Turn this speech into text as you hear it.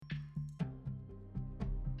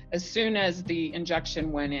As soon as the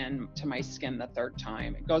injection went in to my skin the third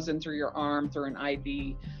time, it goes in through your arm through an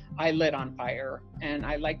IV, I lit on fire. And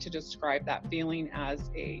I like to describe that feeling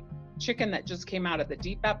as a chicken that just came out of the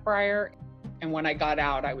deep fryer. And when I got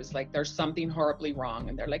out, I was like, there's something horribly wrong.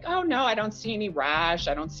 And they're like, oh no, I don't see any rash.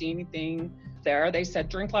 I don't see anything there. They said,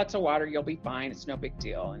 drink lots of water, you'll be fine. It's no big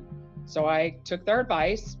deal. And so I took their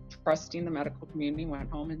advice, trusting the medical community,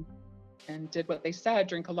 went home and did what they said,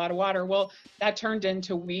 drink a lot of water. Well, that turned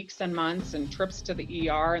into weeks and months and trips to the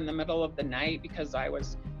ER in the middle of the night because I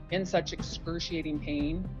was in such excruciating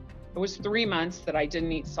pain. It was 3 months that I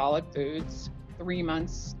didn't eat solid foods. 3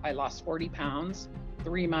 months, I lost 40 pounds.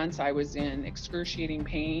 3 months, I was in excruciating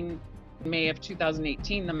pain. In May of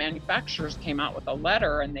 2018, the manufacturers came out with a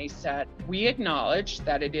letter and they said, we acknowledge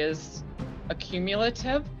that it is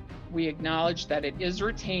accumulative. We acknowledge that it is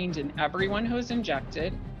retained in everyone who is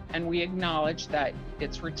injected. And we acknowledge that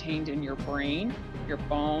it's retained in your brain, your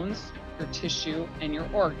bones, your tissue, and your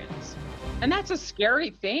organs. And that's a scary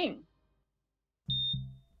thing.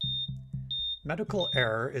 Medical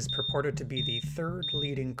error is purported to be the third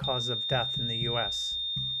leading cause of death in the US,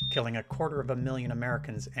 killing 250,000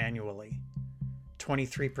 Americans annually.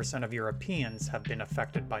 23% of Europeans have been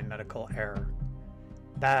affected by medical error.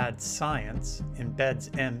 Bad science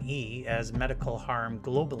embeds ME as medical harm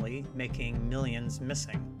globally, making millions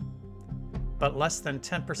missing. But less than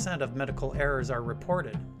 10% of medical errors are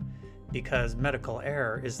reported, because medical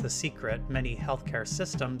error is the secret many healthcare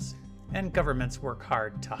systems and governments work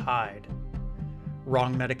hard to hide.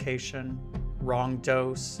 Wrong medication, wrong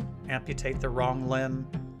dose, amputate the wrong limb.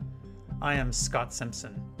 I am Scott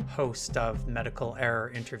Simpson, host of Medical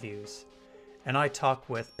Error Interviews, and I talk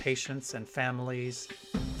with patients and families,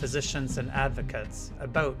 physicians and advocates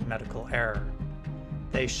about medical error.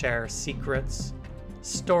 They share secrets,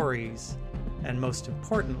 stories, and most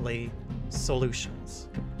importantly, solutions.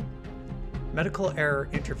 Medical Error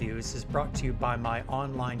Interviews is brought to you by my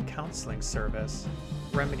online counseling service,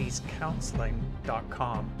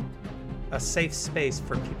 remediescounseling.com, a safe space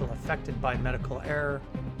for people affected by medical error,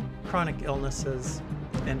 chronic illnesses,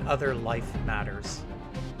 and other life matters.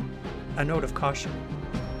 A note of caution: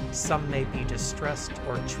 some may be distressed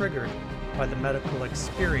or triggered by the medical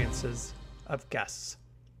experiences of guests.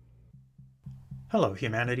 Hello,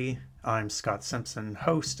 humanity. I'm Scott Simpson,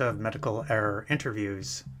 host of Medical Error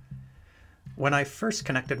Interviews. When I first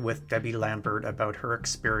connected with Debbie Lambert about her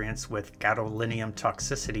experience with gadolinium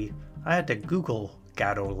toxicity, I had to Google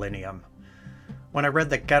gadolinium. When I read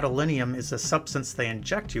that gadolinium is a substance they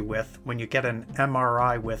inject you with when you get an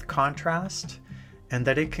MRI with contrast, and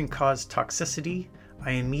that it can cause toxicity,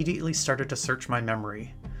 I immediately started to search my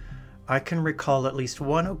memory. I can recall at least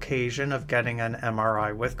one occasion of getting an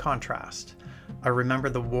MRI with contrast. I remember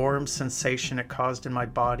the warm sensation it caused in my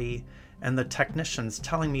body and the technicians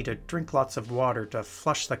telling me to drink lots of water to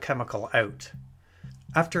flush the chemical out.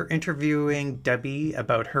 After interviewing Debbie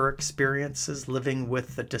about her experiences living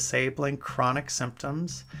with the disabling chronic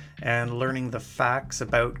symptoms and learning the facts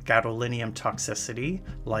about gadolinium toxicity,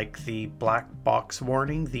 like the black box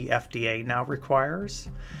warning the FDA now requires,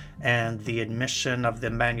 and the admission of the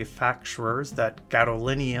manufacturers that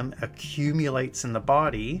gadolinium accumulates in the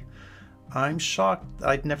body, I'm shocked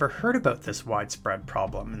I'd never heard about this widespread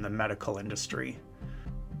problem in the medical industry.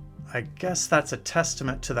 I guess that's a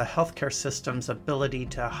testament to the healthcare system's ability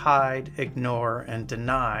to hide, ignore, and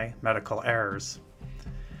deny medical errors.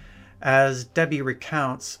 As Debbie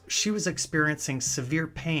recounts, she was experiencing severe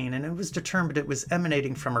pain and it was determined it was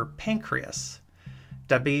emanating from her pancreas.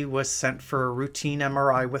 Debbie was sent for a routine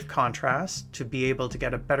MRI with contrast to be able to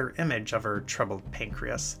get a better image of her troubled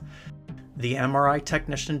pancreas. The MRI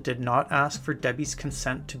technician did not ask for Debbie's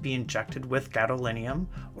consent to be injected with gadolinium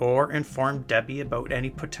or inform Debbie about any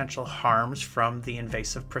potential harms from the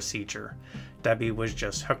invasive procedure. Debbie was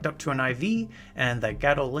just hooked up to an IV and the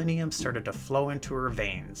gadolinium started to flow into her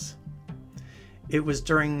veins. It was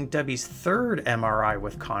during Debbie's third MRI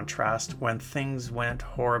with contrast when things went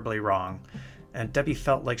horribly wrong, and Debbie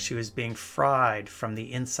felt like she was being fried from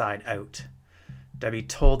the inside out. Debbie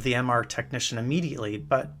told the MR technician immediately,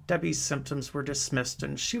 but Debbie's symptoms were dismissed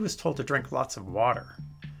and she was told to drink lots of water.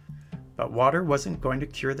 But water wasn't going to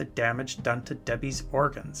cure the damage done to Debbie's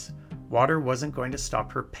organs. Water wasn't going to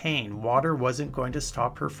stop her pain. Water wasn't going to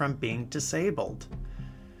stop her from being disabled.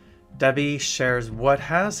 Debbie shares what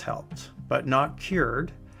has helped, but not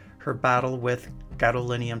cured, her battle with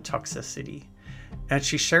gadolinium toxicity. And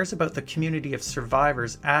she shares about the community of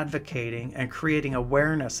survivors advocating and creating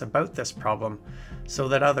awareness about this problem so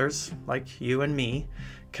that others, like you and me,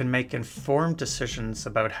 can make informed decisions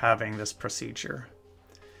about having this procedure.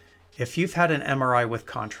 If you've had an MRI with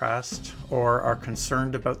contrast or are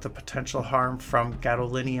concerned about the potential harm from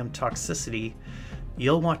gadolinium toxicity,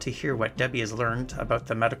 you'll want to hear what Debbie has learned about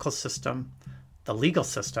the medical system, the legal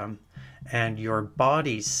system, and your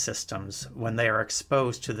body's systems when they are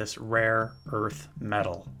exposed to this rare earth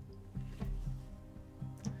metal.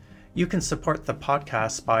 You can support the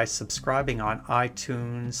podcast by subscribing on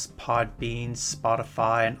iTunes, Podbean,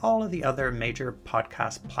 Spotify, and all of the other major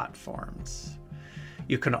podcast platforms.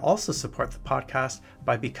 You can also support the podcast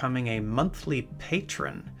by becoming a monthly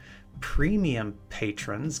patron. Premium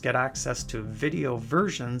patrons get access to video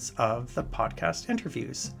versions of the podcast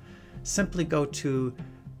interviews. Simply go to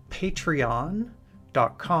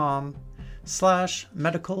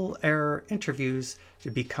patreon.com/medical error interviews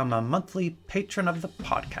to become a monthly patron of the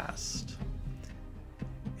podcast.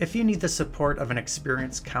 If you need the support of an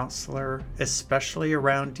experienced counselor, especially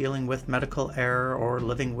around dealing with medical error or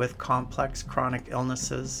living with complex chronic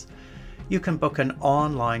illnesses, you can book an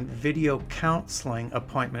online video counseling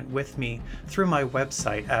appointment with me through my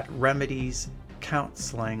website at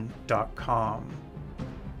remediescounseling.com.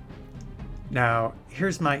 Now,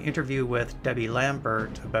 here's my interview with Debbie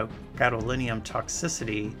Lambert about gadolinium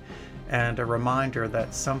toxicity, and a reminder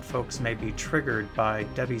that some folks may be triggered by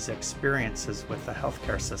Debbie's experiences with the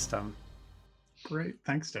healthcare system. Great,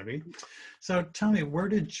 thanks, Debbie. So tell me, where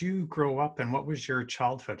did you grow up and what was your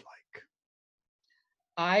childhood like?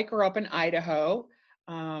 I grew up in Idaho,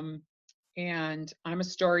 and I'm a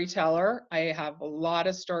storyteller. I have a lot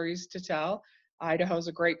of stories to tell. Idaho is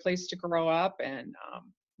a great place to grow up, and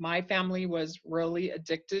my family was really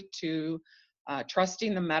addicted to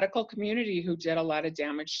trusting the medical community, who did a lot of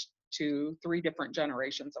damage to 3 different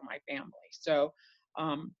generations of my family. So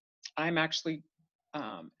I'm actually,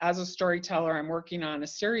 as a storyteller, I'm working on a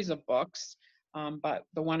series of books, but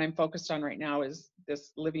the one I'm focused on right now is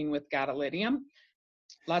this Living with Gadolinium.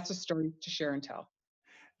 Lots of stories to share and tell.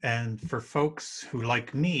 And for folks who,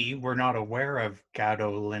 like me, were not aware of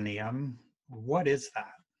gadolinium, what is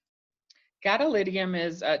that? Gadolinium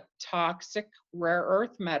is a toxic rare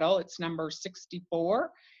earth metal. It's number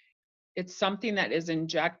 64. It's something that is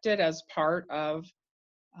injected as part of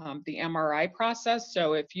the MRI process.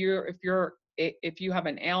 So if you have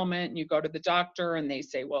an ailment and you go to the doctor and they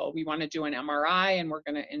say, well, we want to do an MRI and we're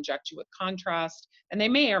going to inject you with contrast, and they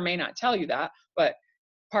may or may not tell you that, but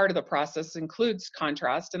part of the process includes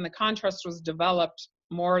contrast, and the contrast was developed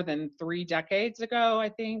more than 3 decades ago, I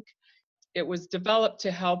think. It was developed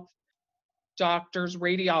to help doctors,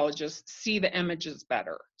 radiologists see the images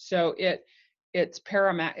better. So it's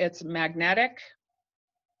magnetic.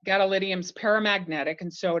 Gadolinium's paramagnetic,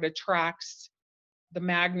 and so it attracts the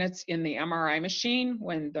magnets in the MRI machine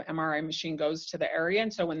when the MRI machine goes to the area.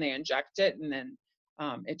 And so when they inject it, and then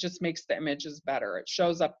it just makes the images better. It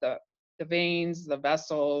shows up the veins, the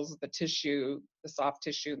vessels, the tissue, the soft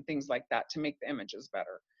tissue, and things like that to make the images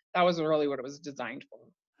better. That was really what it was designed for.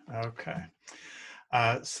 Okay.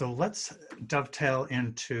 So let's dovetail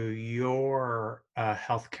into your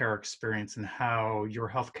healthcare experience and how your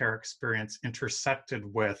healthcare experience intersected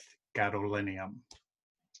with gadolinium.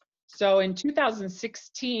 So in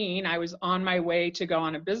 2016, I was on my way to go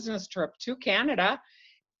on a business trip to Canada.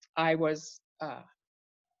 I was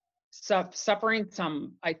suffering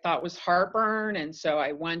some, I thought was heartburn. And so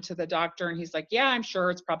I went to the doctor and he's like, yeah, I'm sure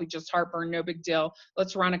it's probably just heartburn, no big deal.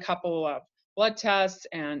 Let's run a couple of blood tests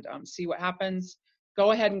and see what happens.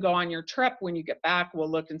 Go ahead and go on your trip. When you get back, we'll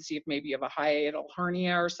look and see if maybe you have a hiatal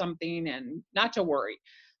hernia or something, and not to worry.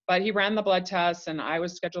 But he ran the blood tests and I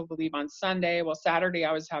was scheduled to leave on Sunday. Well, Saturday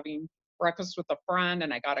I was having breakfast with a friend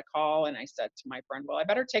and I got a call and I said to my friend, well, I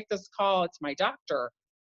better take this call. It's my doctor.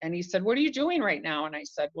 And he said, what are you doing right now? And I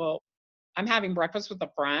said, well, I'm having breakfast with a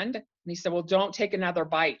friend. And he said, well, don't take another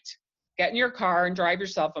bite. Get in your car and drive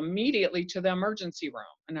yourself immediately to the emergency room.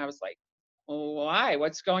 And I was like, well, why?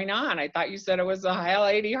 What's going on? I thought you said it was a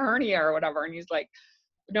hiatal hernia or whatever. And he's like,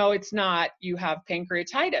 no, it's not. You have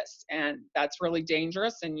pancreatitis and that's really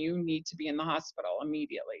dangerous and you need to be in the hospital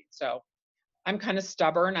immediately. So I'm kind of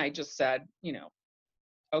stubborn. I just said,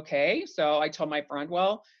 okay. So I told my friend,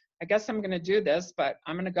 well, I guess I'm going to do this, but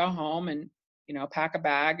I'm going to go home and, pack a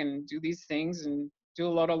bag and do these things and do a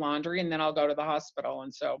load of laundry, and then I'll go to the hospital.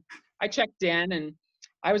 And so I checked in and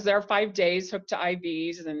I was there 5 days, hooked to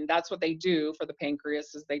IVs, and that's what they do for the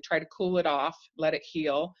pancreas is they try to cool it off, let it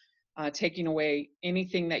heal, taking away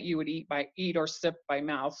anything that you would eat or sip by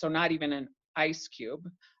mouth. So not even an ice cube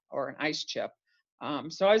or an ice chip.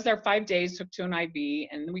 So I was there 5 days, hooked to an IV,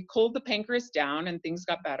 and we cooled the pancreas down and things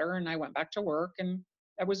got better. And I went back to work and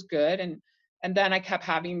that was good. And then I kept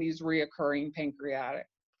having these reoccurring pancreatic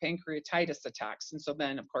pancreatitis attacks. And so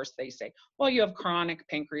then, of course, they say, well, you have chronic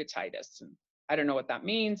pancreatitis. And I don't know what that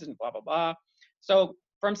means and blah, blah, blah. So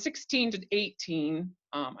from 16 to 18,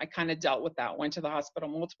 I kind of dealt with that. Went to the hospital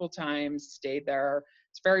multiple times, stayed there.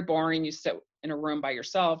 It's very boring. You sit in a room by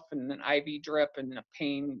yourself and an IV drip and a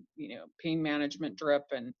pain, pain management drip.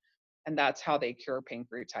 And that's how they cure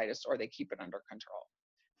pancreatitis, or they keep it under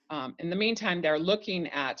control. In the meantime, they're looking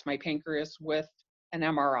at my pancreas with an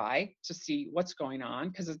MRI to see what's going on,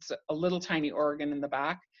 because it's a little tiny organ in the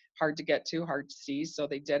back, hard to get to, hard to see. So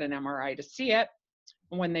they did an MRI to see it.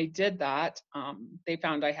 And when they did that, they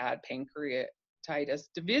found I had pancreatitis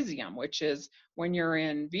difficile, which is when you're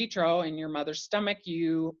in vitro in your mother's stomach,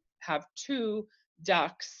 you have two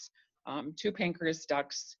ducts, two pancreas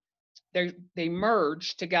ducts. They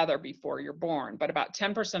merge together before you're born, but about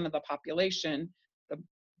 10% of the population,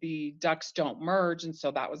 the ducts don't merge. And so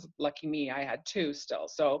that was lucky me, I had two still.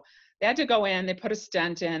 So they had to go in, they put a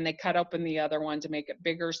stent in, they cut open the other one to make it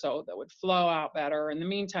bigger so that would flow out better. In the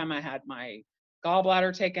meantime, I had my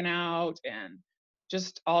gallbladder taken out and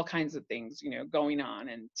just all kinds of things, going on,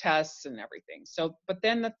 and tests and everything. So, but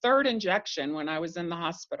then the third injection, when I was in the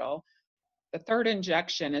hospital, the third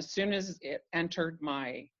injection, as soon as it entered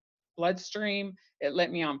my bloodstream, it lit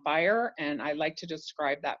me on fire. And I like to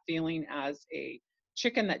describe that feeling as a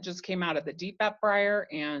chicken that just came out of the deep fryer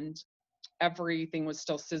and everything was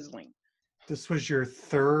still sizzling. This was your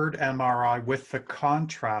third MRI with the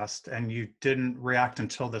contrast, and you didn't react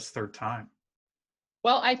until this third time.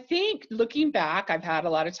 Well, I think looking back, I've had a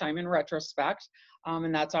lot of time in retrospect,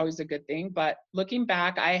 and that's always a good thing. But looking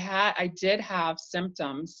back, I did have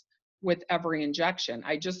symptoms with every injection.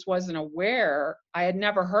 I just wasn't aware. I had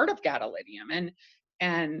never heard of gadolinium,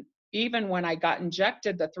 and even when I got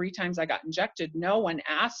injected, the 3 times I got injected, no one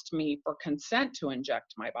asked me for consent to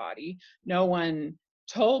inject my body. No one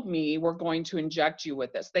told me, we're going to inject you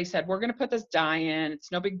with this. They said, we're going to put this dye in. It's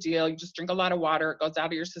no big deal. You just drink a lot of water. It goes out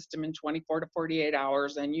of your system in 24 to 48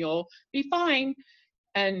 hours and you'll be fine.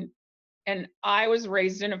 And I was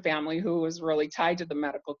raised in a family who was really tied to the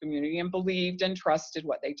medical community and believed and trusted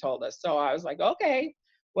what they told us. So I was like, okay.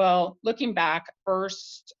 Well, looking back,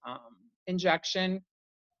 first injection,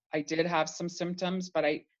 I did have some symptoms, but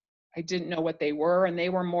I didn't know what they were. And they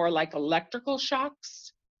were more like electrical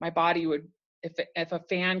shocks. My body would, if a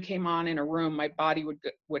fan came on in a room, my body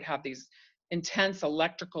would have these intense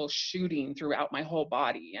electrical shooting throughout my whole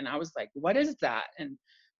body. And I was like, what is that? And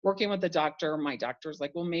working with the doctor, my doctor's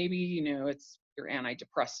like, well, maybe, it's your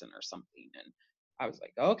antidepressant or something. And I was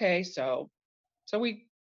like, okay. So we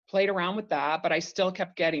played around with that, but I still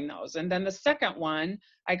kept getting those. And then the second one,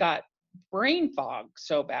 I got brain fog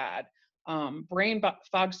so bad,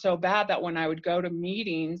 that when I would go to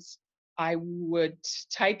meetings, I would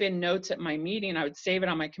type in notes at my meeting. I would save it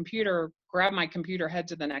on my computer, grab my computer, head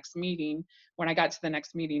to the next meeting. When I got to the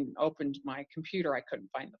next meeting, opened my computer, I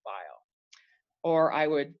couldn't find the file. Or I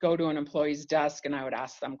would go to an employee's desk and I would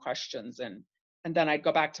ask them questions. And then I'd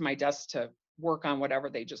go back to my desk to work on whatever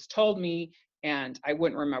they just told me. And I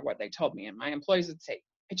wouldn't remember what they told me. And my employees would say,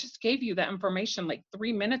 I just gave you that information like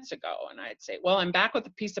 3 minutes ago. And I'd say, well, I'm back with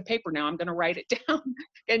a piece of paper now. I'm going to write it down.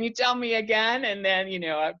 Can you tell me again? And then,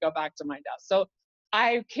 I'd go back to my desk. So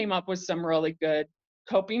I came up with some really good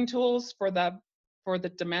coping tools for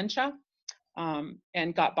the dementia,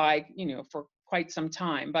 and got by, for quite some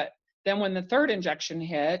time. But then when the third injection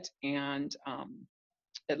hit and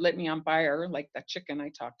it lit me on fire, like that chicken I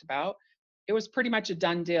talked about, it was pretty much a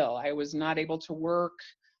done deal. I was not able to work.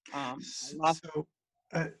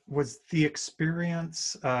 Was the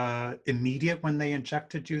experience immediate when they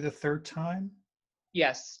injected you the third time?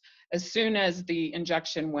 Yes. As soon as the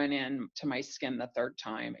injection went in to my skin the third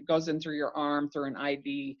time, it goes in through your arm through an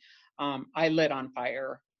IV. I lit on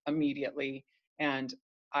fire immediately, and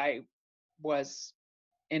I was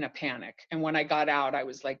in a panic. And when I got out, I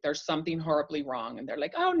was like, there's something horribly wrong. And they're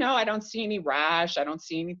like, oh no, I don't see any rash. I don't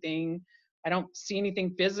see anything. I don't see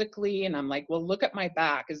anything physically. And I'm like, well, look at my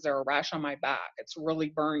back. Is there a rash on my back? It's really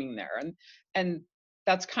burning there. And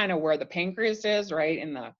that's kind of where the pancreas is, right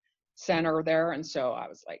in the center there. And so I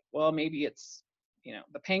was like, well, maybe it's,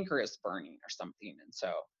 the pancreas burning or something. And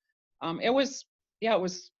so it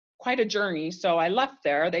was quite a journey. So I left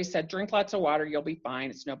there. They said, drink lots of water. You'll be fine.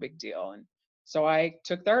 It's no big deal. And so I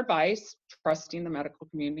took their advice, trusting the medical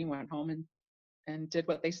community, went home and did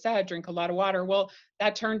what they said, drink a lot of water. Well,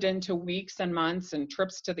 that turned into weeks and months and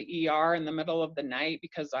trips to the ER in the middle of the night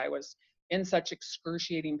because I was in such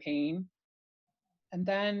excruciating pain.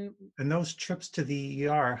 And those trips to the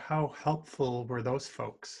ER, how helpful were those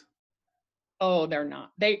folks? Oh, they're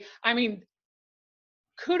not.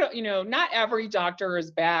 kudos, not every doctor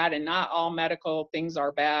is bad and not all medical things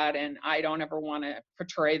are bad. And I don't ever want to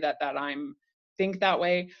portray that I'm think that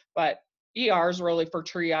way, but ER is really for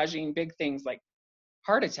triaging big things like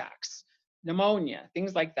heart attacks, pneumonia,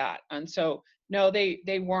 things like that. And so, no, they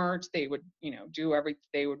weren't. They would,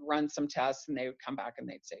 they would run some tests and they would come back and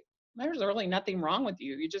they'd say, there's really nothing wrong with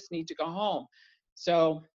you. You just need to go home.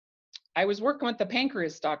 So I was working with the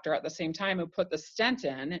pancreas doctor at the same time who put the stent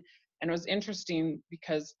in. And it was interesting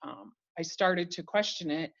because I started to question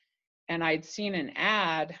it, and I'd seen an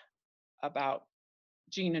ad about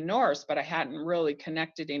Gina Norris, but I hadn't really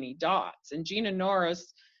connected any dots. And Gina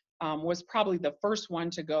Norris was probably the first one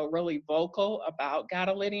to go really vocal about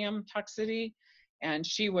gadolinium toxicity. And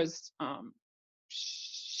she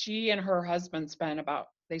and her husband spent about,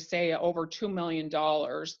 they say, over $2 million.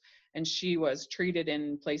 And she was treated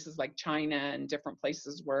in places like China and different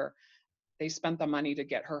places where they spent the money to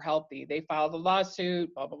get her healthy. They filed a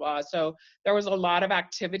lawsuit, blah, blah, blah. So there was a lot of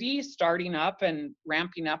activity starting up and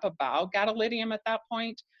ramping up about gadolinium at that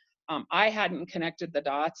point. I hadn't connected the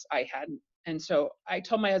dots. I hadn't. And so I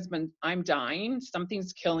told my husband, I'm dying.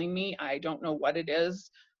 Something's killing me. I don't know what it is.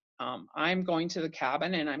 I'm going to the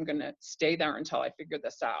cabin and I'm going to stay there until I figure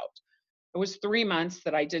this out. It was 3 months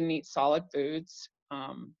that I didn't eat solid foods.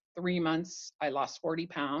 3 months, I lost 40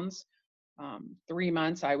 pounds. 3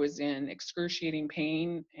 months, I was in excruciating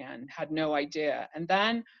pain and had no idea. And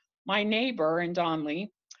then my neighbor in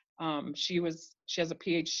Donley, she has a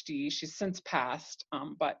PhD. She's since passed,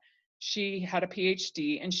 but she had a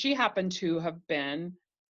PhD, and she happened to have been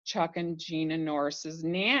Chuck and Gina Norris's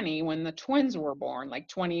nanny when the twins were born, like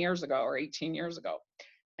 20 years ago or 18 years ago.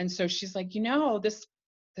 And so she's like, this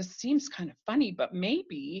seems kind of funny, but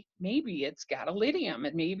maybe it's gadolinium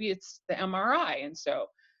and maybe it's the MRI. And so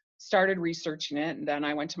started researching it. And then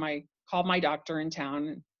I called my doctor in town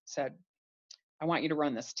and said, I want you to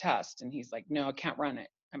run this test. And he's like, no, I can't run it.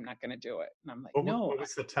 I'm not going to do it. And I'm like, no. What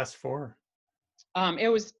was the test for? It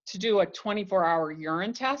was to do a 24-hour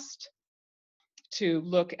urine test to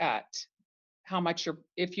look at how much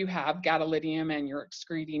if you have gadolinium and you're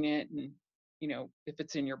excreting it, and if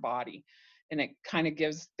it's in your body. And it kind of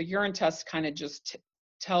gives, the urine test kind of just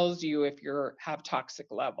tells you if you have toxic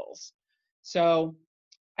levels. So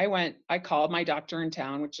I called my doctor in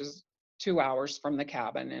town, which is 2 hours from the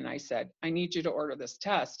cabin, and I said, I need you to order this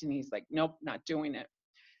test. And he's like, nope, not doing it.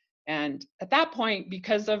 And at that point,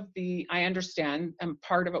 because of I understand, and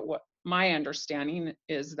part of it, what my understanding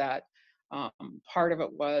is that part of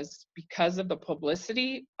it was because of the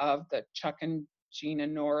publicity of the Chuck and Gina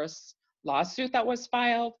Norris lawsuit that was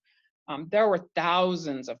filed. There were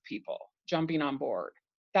thousands of people jumping on board,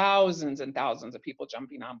 thousands and thousands of people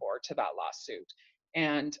jumping on board to that lawsuit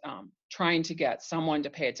and trying to get someone to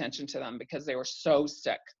pay attention to them because they were so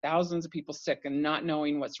sick, thousands of people sick and not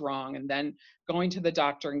knowing what's wrong, and then going to the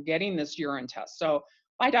doctor and getting this urine test. So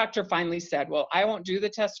my doctor finally said, well, I won't do the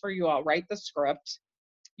test for you. I'll write the script.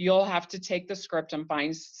 You'll have to take the script and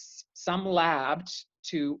find some lab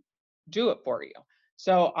to do it for you.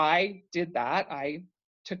 So I did that.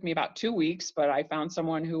 Took me about 2 weeks, but I found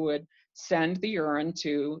someone who would send the urine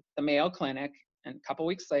to the Mayo Clinic. And a couple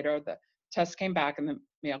weeks later, the test came back and the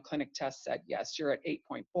Mayo Clinic test said, yes, you're at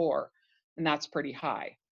 8.4. And that's pretty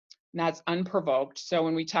high. And that's unprovoked. So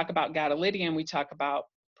when we talk about gadolinium, we talk about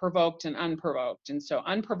provoked and unprovoked. And so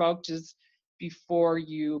unprovoked is before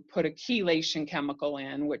you put a chelation chemical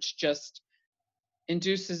in, which just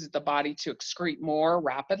induces the body to excrete more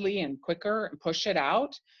rapidly and quicker and push it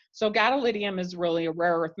out. So gadolinium is really a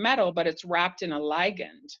rare earth metal, but it's wrapped in a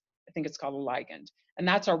ligand. I think it's called a ligand. And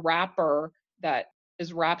that's a wrapper that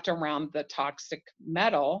is wrapped around the toxic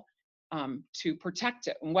metal to protect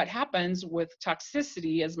it. And what happens with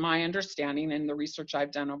toxicity, is my understanding and the research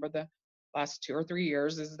I've done over the last 2 or 3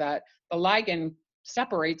 years, is that the ligand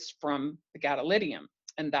separates from the gadolinium.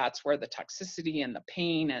 And that's where the toxicity and the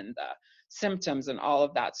pain and the symptoms and all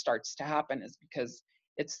of that starts to happen, is because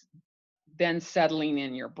it's then settling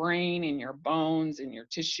in your brain, in your bones, in your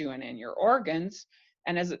tissue, and in your organs.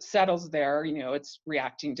 And as it settles there, it's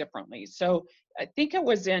reacting differently. So I think it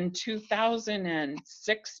was in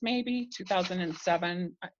 2006, maybe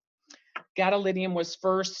 2007, gadolinium was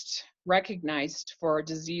first recognized for a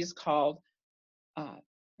disease called,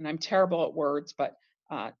 and I'm terrible at words, but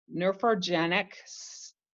nephrogenic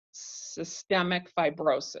systemic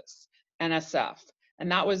fibrosis, NSF.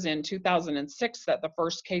 And that was in 2006 that the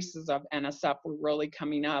first cases of NSF were really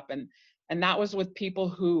coming up. And that was with people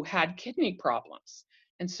who had kidney problems.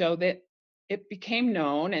 And so that it became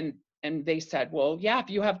known, and they said, well, yeah, if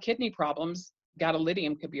you have kidney problems,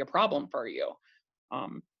 gadolinium could be a problem for you.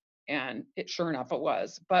 And sure enough, it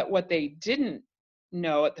was. But what they didn't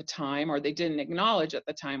know at the time, or they didn't acknowledge at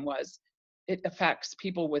the time, was it affects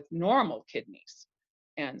people with normal kidneys.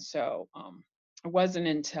 And so it wasn't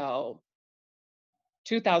until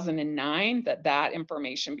 2009 that that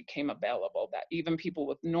information became available, that even people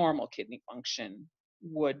with normal kidney function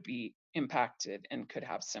would be impacted and could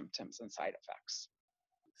have symptoms and side effects.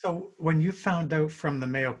 So when you found out from the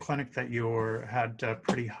Mayo Clinic that you had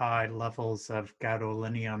pretty high levels of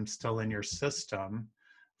gadolinium still in your system,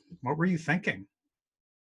 what were you thinking?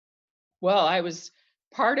 Well,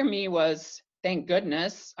 part of me was, thank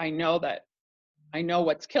goodness, I know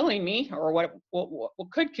what's killing me, or what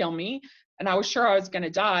could kill me. And I was sure I was going to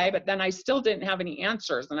die, but then I still didn't have any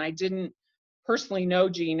answers. And I didn't personally know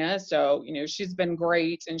Gina. So, she's been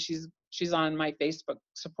great, and she's on my Facebook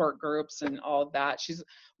support groups and all of that. She's a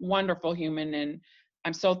wonderful human. And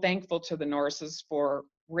I'm so thankful to the nurses for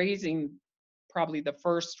raising probably the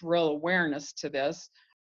first real awareness to this.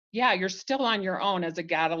 Yeah, you're still on your own as a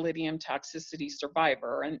gadolinium toxicity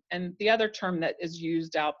survivor. And the other term that is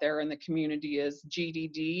used out there in the community is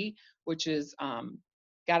GDD, which is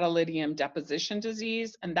gadolinium deposition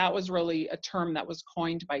disease. And that was really a term that was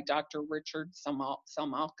coined by Dr. Richard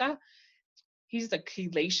Salmalka. He's a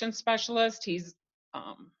chelation specialist. He's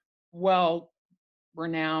well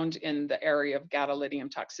renowned in the area of gadolinium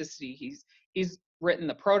toxicity. He's written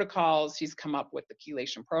the protocols. He's come up with the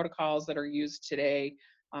chelation protocols that are used today.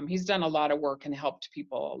 He's done a lot of work and helped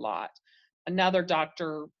people a lot. Another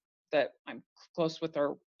doctor that I'm close with,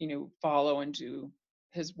 or follow and do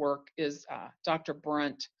his work, is Dr.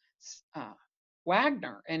 Brent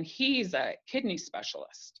Wagner, and he's a kidney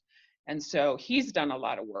specialist. And so he's done a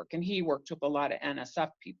lot of work, and he worked with a lot of NSF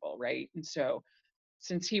people, right? And so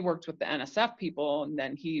since he worked with the NSF people, and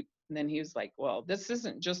then he was like, well, this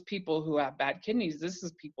isn't just people who have bad kidneys, this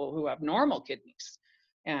is people who have normal kidneys,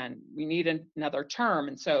 and we need another term.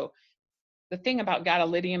 And so the thing about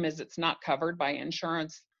gadolinium is it's not covered by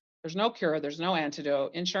insurance. There's no cure, there's no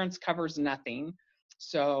antidote. Insurance covers nothing.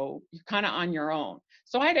 So you're kind of on your own.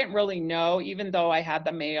 So I didn't really know, even though I had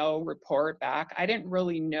the Mayo report back, I didn't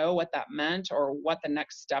really know what that meant or what the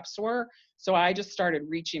next steps were. So I just started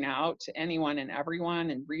reaching out to anyone and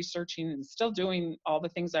everyone and researching, and still doing all the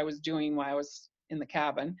things I was doing while I was in the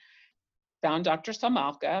cabin. Found Dr.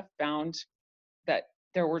 Salmalka, found that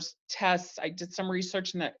there was tests. I did some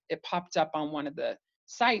research, and that it popped up on one of the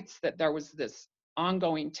sites that there was this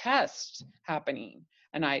ongoing test happening.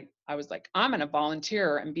 And I was like, I'm going to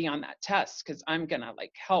volunteer and be on that test, because I'm going to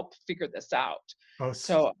help figure this out. Oh,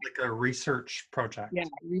 so like a research project. Yeah,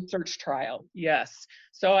 research trial. Yes.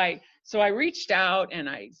 So I reached out and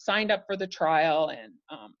I signed up for the trial, and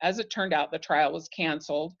as it turned out, the trial was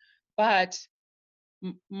canceled. But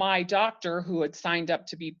my doctor, who had signed up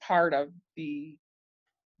to be part of the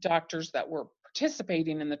doctors that were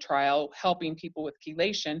participating in the trial, helping people with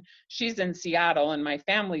chelation, she's in Seattle, and my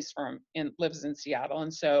family's lives in Seattle.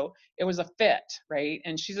 And so it was a fit, right?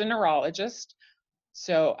 And she's a neurologist.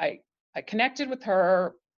 So I connected with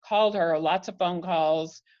her, called her, lots of phone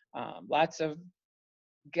calls, lots of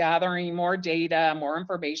gathering more data, more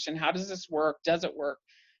information. How does this work? Does it work?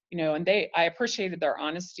 And I appreciated their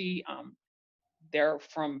honesty. They're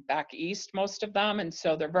from back east, most of them, and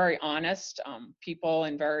so they're very honest people,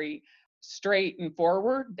 and very straight and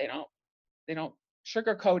forward. They don't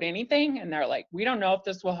sugarcoat anything, and they're like, we don't know if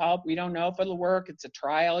this will help. We don't know if it'll work. It's a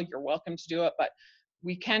trial. You're welcome to do it, but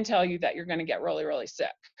we can tell you that you're going to get really, really sick.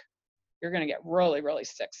 You're going to get really, really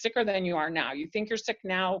sick, sicker than you are now. You think you're sick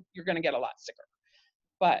now, you're going to get a lot sicker.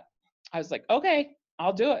 But I was like, okay,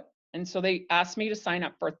 I'll do it. And so they asked me to sign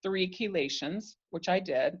up for 3 chelations, which I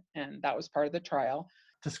did, and that was part of the trial.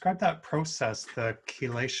 Describe that process, the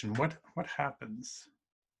chelation. What happens?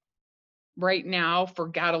 Right now, for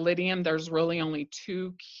gadolinium, there's really only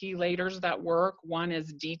 2 chelators that work. One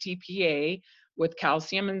is DTPA with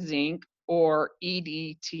calcium and zinc, or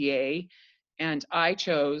EDTA. And I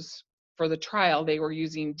chose, for the trial, they were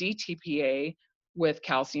using DTPA with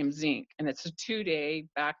calcium zinc. And it's a 2-day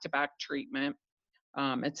back-to-back treatment.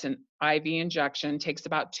 It's an IV injection, takes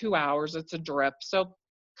about 2 hours. It's a drip. So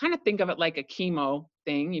kind of think of it like a chemo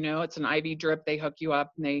thing. It's an IV drip. They hook you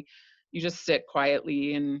up, and you just sit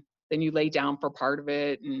quietly, and then you lay down for part of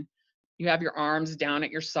it, and you have your arms down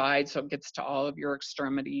at your side, so it gets to all of your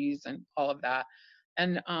extremities and all of that.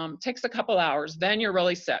 And takes a couple hours. Then you're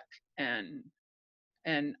really sick. And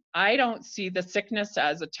I don't see the sickness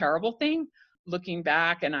as a terrible thing looking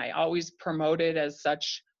back, and I always promote it as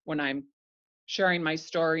such when I'm sharing my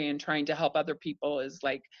story and trying to help other people, is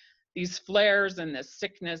like, these flares and this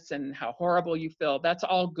sickness and how horrible you feel, that's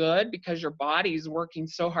all good, because your body's working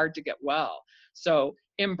so hard to get well. So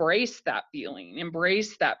embrace that feeling,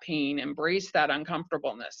 embrace that pain, embrace that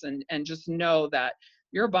uncomfortableness, and just know that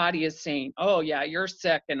your body is saying, oh yeah, you're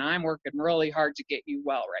sick and I'm working really hard to get you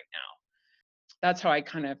well right now. That's how I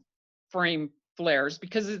kind of frame flares,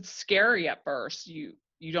 because it's scary at first. You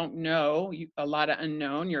don't know, a lot of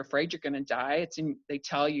unknown. You're afraid you're going to die. They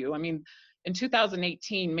tell you. I mean, in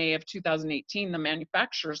 2018, May of 2018, the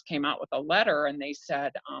manufacturers came out with a letter and they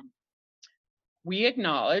said, we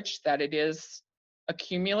acknowledge that it is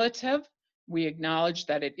accumulative. We acknowledge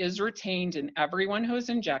that it is retained in everyone who is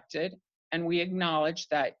injected, and we acknowledge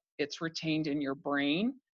that it's retained in your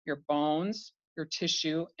brain, your bones, your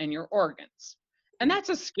tissue, and your organs. And that's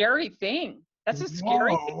a scary thing. That's a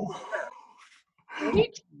scary thing Whoa. to hear,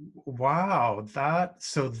 right? Wow,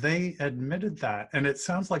 so they admitted that, and it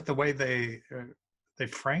sounds like the way they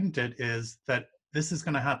framed it is that this is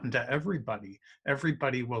going to happen to everybody.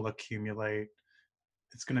 Everybody will accumulate.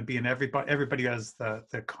 It's going to be in everybody. Everybody has the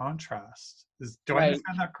contrast. Do I Right.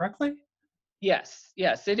 understand that correctly? Yes,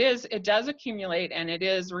 yes, it is. It does accumulate and it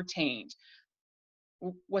is retained.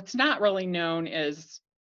 What's not really known is,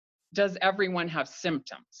 does everyone have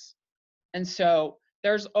symptoms? And so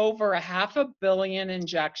there's over 500 million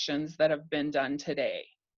injections that have been done today.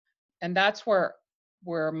 And that's where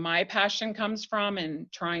my passion comes from,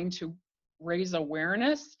 and trying to raise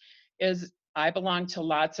awareness is, I belong to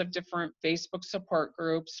lots of different Facebook support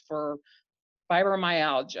groups for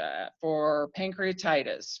fibromyalgia, for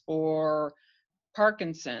pancreatitis, for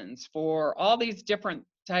Parkinson's, for all these different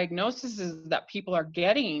diagnoses that people are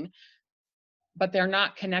getting, but they're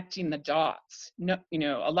not connecting the dots. No,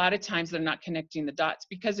 a lot of times they're not connecting the dots,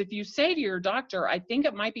 because if you say to your doctor, I think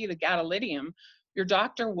it might be the gadolinium, your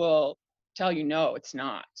doctor will tell you, no, it's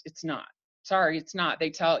not. It's not. Sorry, it's not. They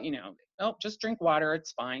tell, oh, just drink water.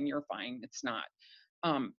 It's fine. You're fine. It's not.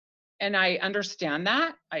 And I understand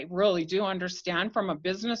that. I really do understand from a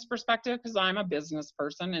business perspective, because I'm a business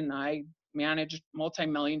person and I managed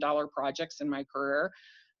multi-million-dollar projects in my career.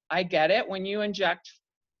 I get it. When you inject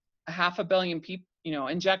 500 million people,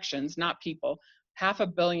 injections, not people,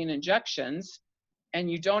 500 million injections, and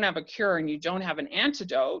you don't have a cure and you don't have an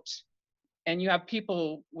antidote, and you have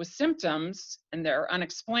people with symptoms and they're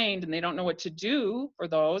unexplained and they don't know what to do for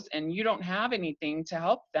those, and you don't have anything to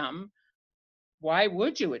help them, why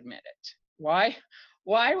would you admit it? Why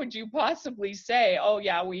would you possibly say, oh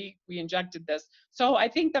yeah, we injected this? So I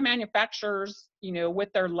think the manufacturers,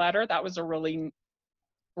 with their letter, that was a really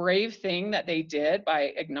brave thing that they did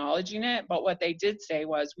by acknowledging it. But what they did say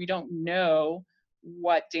was, we don't know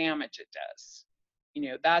what damage it does.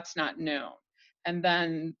 That's not known. And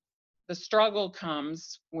then the struggle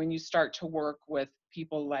comes when you start to work with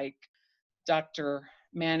people like Dr.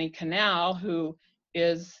 Manny Canal, who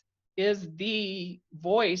is the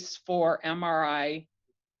voice for MRIs,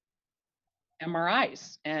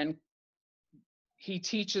 and he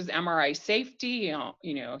teaches MRI safety.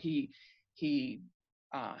 He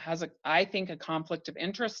has I think, a conflict of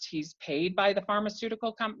interest. He's paid by the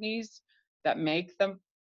pharmaceutical companies that make the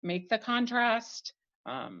contrast.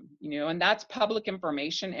 And that's public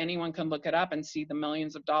information. Anyone can look it up and see the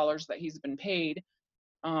millions of dollars that he's been paid.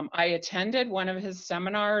 I attended one of his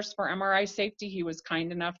seminars for MRI safety. He was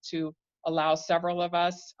kind enough to allow several of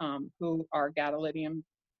us who are gadolinium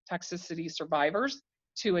toxicity survivors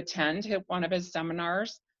to attend one of his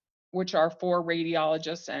seminars, which are for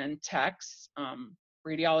radiologists and techs,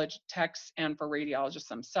 radiology techs, and for radiologists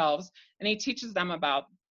themselves. And he teaches them about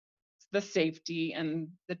the safety and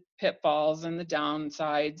the pitfalls and the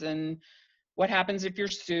downsides and what happens if you're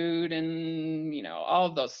sued, and all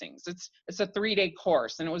of those things. It's a 3-day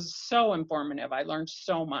course, and it was so informative. I learned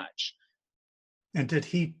so much. And did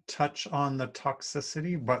he touch on the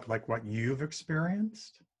toxicity, what you've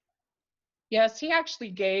experienced? Yes, he actually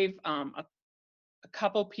gave a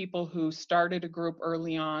couple people who started a group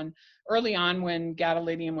early on when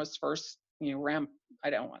gadolinium was first, I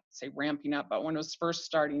don't want to say ramping up, but when it was first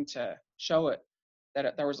starting to show it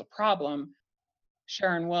that there was a problem.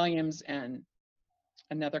 Sharon Williams and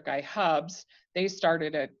another guy, Hubs, they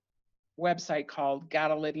started a website called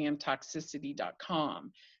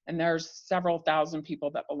gadoliniumtoxicity.com. And there's several thousand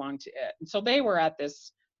people that belong to it. And so they were at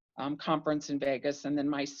this conference in Vegas, and then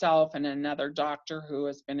myself and another doctor who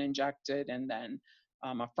has been injected, and then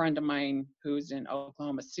a friend of mine who's in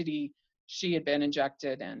Oklahoma City, she had been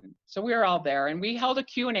injected. And so we were all there, and we held a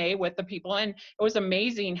Q&A with the people. And it was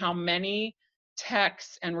amazing how many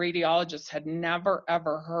techs and radiologists had never,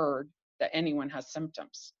 ever heard that anyone has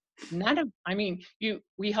symptoms.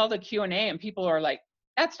 We held a Q&A and people are like,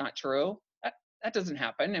 that's not true. That doesn't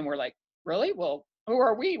happen. And we're like, really? Well, who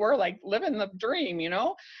are we? We're like living the dream,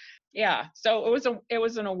 Yeah. So it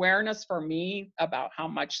was an awareness for me about how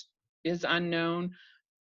much is unknown.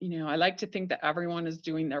 I like to think that everyone is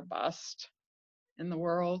doing their best in the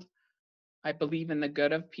world. I believe in the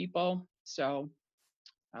good of people. So,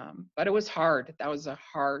 but it was hard. That was a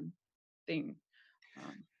hard thing.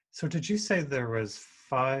 Um, So did you say there was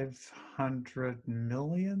 500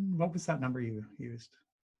 million? What was that number you used?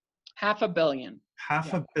 Half a billion. Half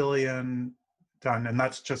Yeah. a billion done, and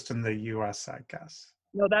that's just in the US, I guess.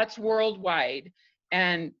 No, that's worldwide.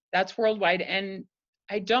 And that's worldwide. And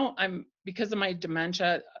because of my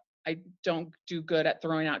dementia, I don't do good at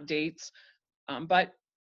throwing out dates. But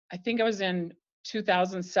I think it was in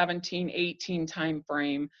 2017-18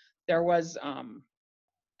 timeframe. There was an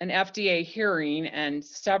FDA hearing, and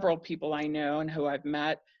several people I know and who I've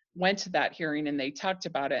met went to that hearing, and they talked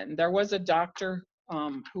about it. And there was a doctor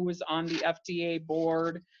who was on the FDA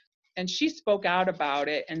board, and she spoke out about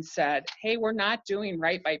it and said, hey, we're not doing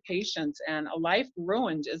right by patients, and a life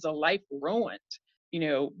ruined is a life ruined.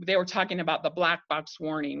 They were talking about the black box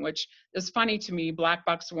warning, which is funny to me. Black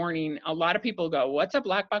box warning, a lot of people go, what's a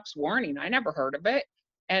black box warning? I never heard of it.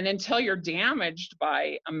 And until you're damaged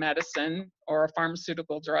by a medicine or a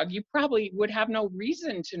pharmaceutical drug, you probably would have no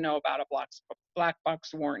reason to know about a black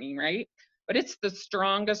box warning, right? But it's the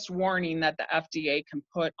strongest warning that the FDA can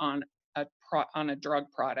put on a drug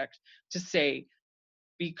product, to say,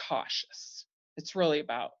 be cautious. It's really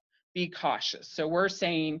about be cautious. So we're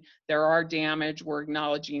saying there are damage. We're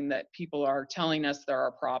acknowledging that people are telling us there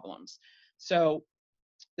are problems. So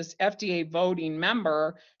this FDA voting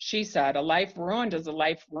member, she said, a life ruined is a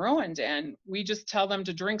life ruined. And we just tell them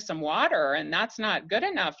to drink some water, and that's not good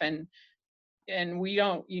enough. And we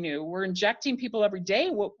don't, we're injecting people every day.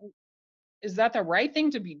 What is that the right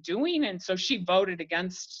thing to be doing? And so she voted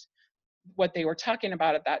against what they were talking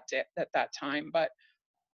about at that time. But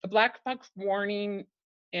the black box warning,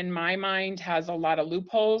 in my mind, has a lot of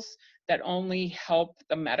loopholes that only help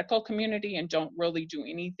the medical community and don't really do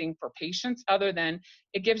anything for patients, other than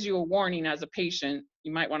it gives you a warning as a patient.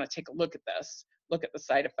 You might want to take a look at this, look at the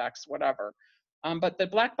side effects, whatever. But the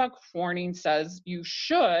black box warning says you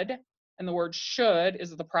should, and the word should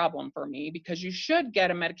is the problem for me, because you should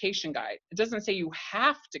get a medication guide. It doesn't say you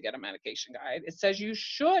have to get a medication guide. It says you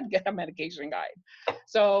should get a medication guide.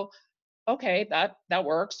 So okay, that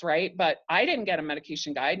works, right? But I didn't get a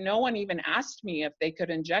medication guide. No one even asked me if they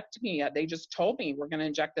could inject me. They just told me, we're going to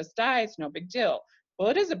inject this dye. It's no big deal. Well,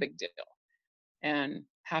 it is a big deal. And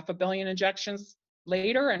half a billion injections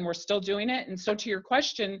later, and we're still doing it. And so to your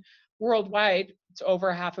question, worldwide, it's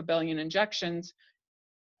over half a billion injections.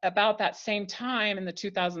 About that same time, in the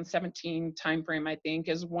 2017 timeframe, I think,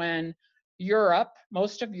 is when Europe,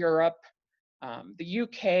 most of Europe, the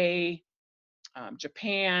UK,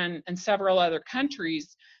 Japan, and several other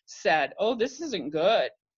countries said, oh, this isn't good.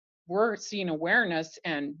 We're seeing awareness,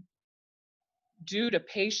 and due to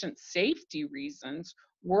patient safety reasons,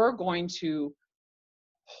 we're going to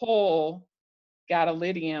pull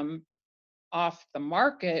gadolinium off the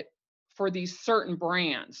market for these certain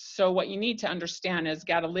brands. So what you need to understand is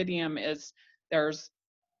gadolinium there's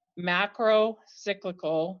macro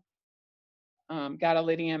cyclical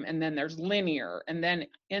gadolinium, and then there's linear. And then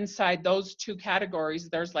inside those two categories,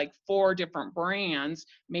 there's like 4 different brands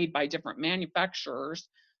made by different manufacturers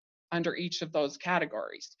under each of those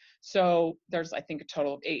categories. So there's, I think, a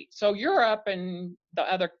total of 8. So Europe and the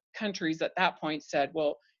other countries at that point said,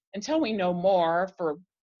 well, until we know more, for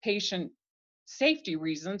patient safety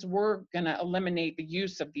reasons, we're going to eliminate the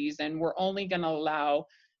use of these, and we're only going to allow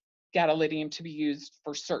gadolinium to be used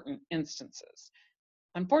for certain instances.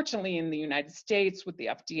 Unfortunately, in the United States with the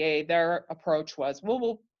FDA, their approach was, well,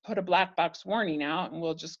 we'll put a black box warning out and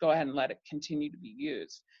we'll just go ahead and let it continue to be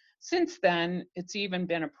used. Since then, it's even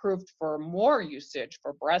been approved for more usage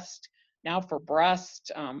for breast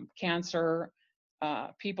cancer,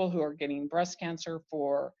 people who are getting breast cancer,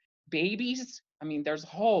 for babies. I mean, there's a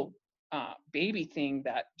whole baby thing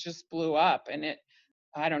that just blew up, and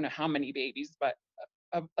I don't know how many babies, but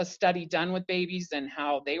a study done with babies and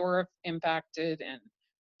how they were impacted. And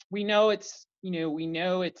we know it's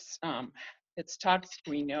toxic.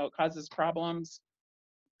 We know it causes problems.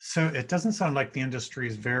 So it doesn't sound like the industry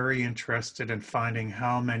is very interested in finding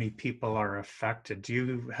how many people are affected. Do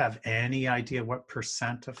you have any idea what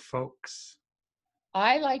percent of folks?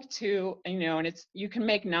 I like to, and you can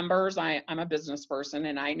make numbers. I'm a business person,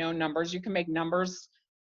 and I know numbers. You can make numbers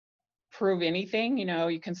prove anything.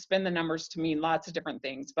 You can spin the numbers to mean lots of different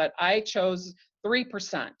things, but I chose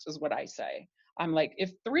 3% is what I say. I'm like,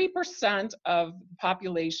 if 3% of the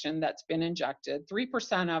population that's been injected,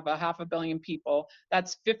 3% of a half a billion people,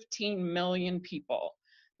 that's 15 million people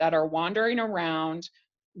that are wandering around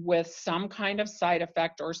with some kind of side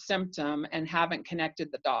effect or symptom and haven't connected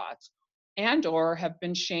the dots, and or have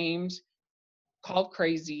been shamed, called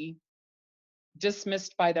crazy,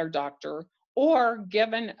 dismissed by their doctor, or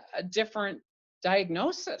given a different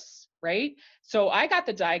diagnosis, right? So I got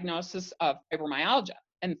the diagnosis of fibromyalgia,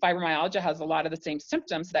 and fibromyalgia has a lot of the same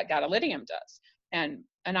symptoms that gadolinium does. And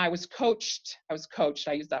I was coached,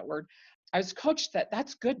 I use that word. I was coached that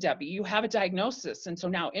that's good, Debbie. You have a diagnosis. And so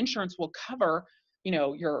now insurance will cover,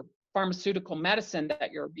 your pharmaceutical medicine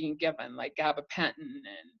that you're being given, like gabapentin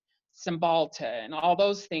and Cymbalta and all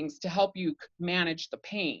those things to help you manage the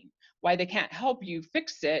pain. Why they can't help you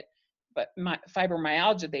fix it, but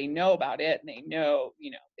fibromyalgia, they know about it, and they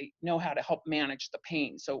know how to help manage the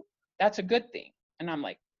pain. So that's a good thing. And I'm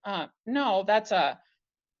like, no, that's a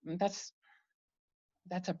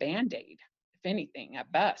band-aid. If anything,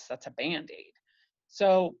 at best, that's a band-aid.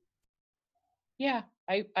 So yeah,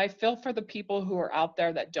 I feel for the people who are out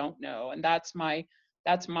there that don't know. And that's my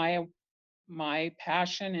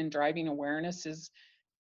passion in driving awareness is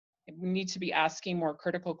we need to be asking more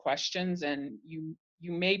critical questions. And you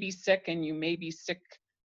may be sick, and you may be sick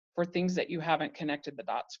for things that you haven't connected the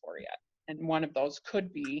dots for yet. And one of those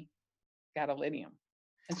could be gadolinium.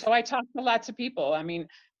 And so I talk to lots of people. I mean,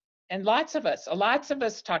 and lots of us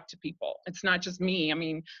talk to people. It's not just me. I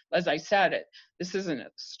mean, as I said, this isn't a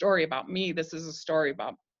story about me. This is a story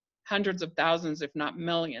about hundreds of thousands, if not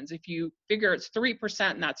millions. If you figure it's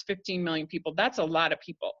 3% and that's 15 million people, that's a lot of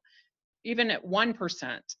people. Even at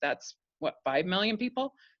 1%, that's what, 5 million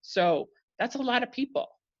people? So that's a lot of people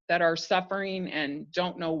that are suffering and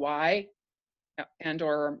don't know why, and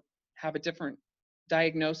or have a different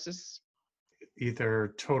diagnosis.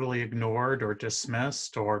 Either totally ignored or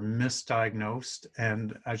dismissed or misdiagnosed.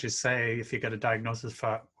 And as you say, if you get a diagnosis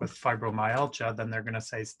with fibromyalgia, then they're going to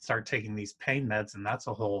say start taking these pain meds, and that's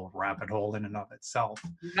a whole rabbit hole in and of itself.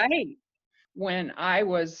 Right. When I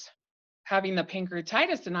was having the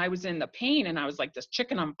pancreatitis and I was in the pain and I was like this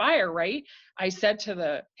chicken on fire, right? I said to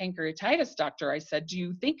the pancreatitis doctor, I said, do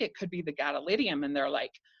you think it could be the gadolinium? And they're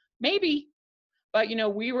like, maybe, but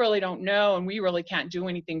we really don't know, and we really can't do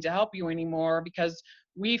anything to help you anymore because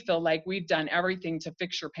we feel like we've done everything to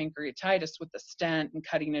fix your pancreatitis with the stent and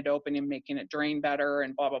cutting it open and making it drain better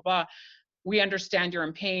and blah, blah, blah. We understand you're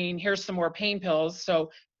in pain. Here's some more pain pills.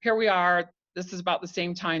 So here we are. This is about the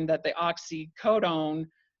same time that the oxycodone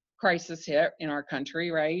crisis hit in our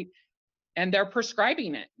country, right? And they're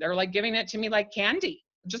prescribing it. They're like giving it to me like candy.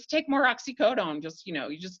 Just take more oxycodone.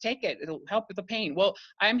 You just take it. It'll help with the pain. Well,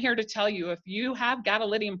 I'm here to tell you, if you have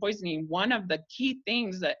gadolinium poisoning, one of the key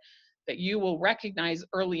things that you will recognize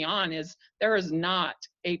early on is there is not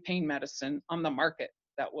a pain medicine on the market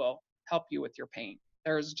that will help you with your pain.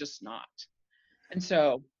 There is just not. And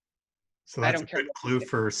so I That's a don't care good what clue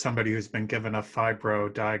for somebody who's been given a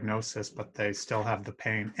fibro diagnosis, but they still have the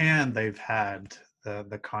pain and they've had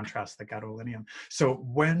the contrast, the gadolinium. So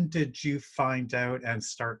when did you find out and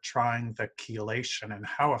start trying the chelation, and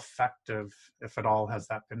how effective, if at all, has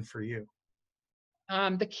that been for you?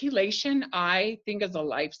 The chelation, I think, is a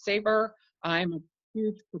lifesaver. I'm a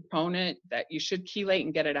huge proponent that you should chelate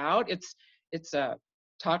and get it out. It's a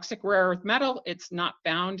toxic rare earth metal. It's not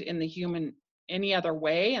found in the human any other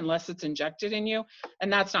way unless it's injected in you.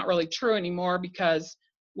 And that's not really true anymore because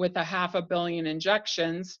with 500 million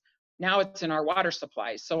injections, now it's in our water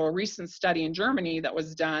supply. So a recent study in Germany that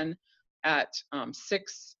was done at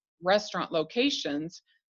 6 restaurant locations,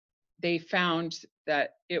 they found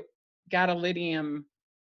that gadolinium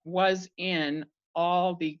was in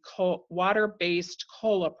all the water-based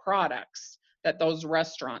cola products that those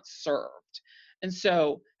restaurants served. And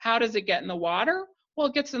so how does it get in the water? Well,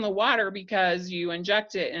 it gets in the water because you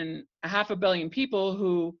inject it in 500 million people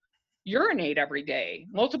who urinate every day,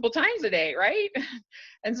 multiple times a day, right?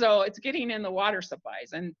 And so it's getting in the water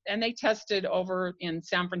supplies. And they tested over in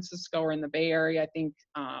San Francisco or in the Bay Area. I think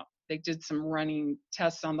they did some running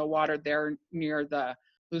tests on the water there near the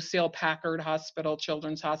Lucille Packard Hospital,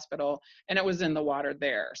 Children's Hospital, and it was in the water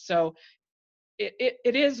there. So it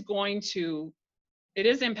is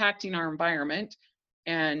impacting our environment,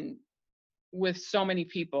 and with so many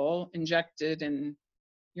people injected and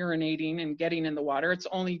urinating and getting in the water, it's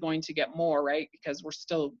only going to get more, right? Because we're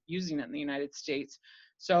still using it in the United States.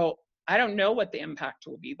 So I don't know what the impact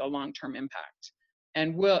will be, the long-term impact.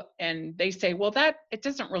 And they say, well, that it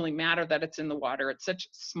doesn't really matter that it's in the water. It's such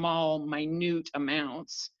small, minute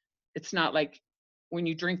amounts. It's not like when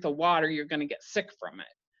you drink the water, you're going to get sick from it.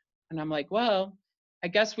 And I'm like, well, I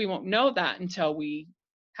guess we won't know that until we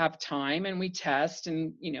have time and we test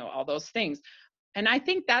and, all those things. And I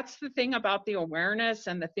think that's the thing about the awareness,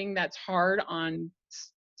 and the thing that's hard on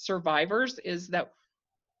survivors is that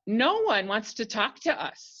No one wants to talk to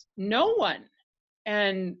us. No one.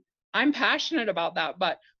 And I'm passionate about that,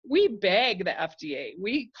 but we beg the FDA.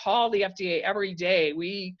 We call the FDA every day.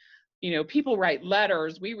 People write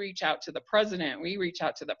letters. We reach out to the president. We reach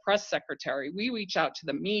out to the press secretary. We reach out to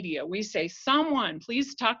the media. We say, someone,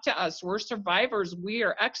 please talk to us. We're survivors. We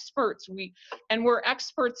are experts. We're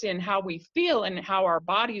experts in how we feel and how our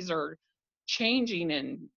bodies are changing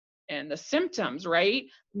and the symptoms, right?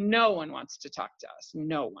 No one wants to talk to us.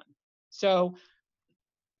 No one. So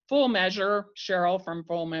Full Measure, Cheryl from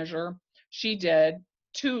Full Measure, she did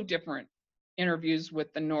 2 different interviews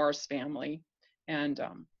with the Norris family, and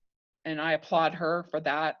I applaud her for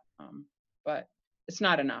that. But it's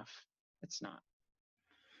not enough. It's not.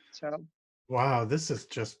 So Wow, this is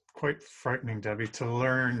just quite frightening, Debbie, to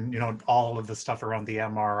learn, all of the stuff around the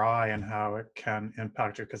MRI and how it can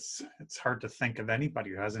impact you, because it's hard to think of anybody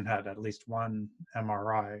who hasn't had at least one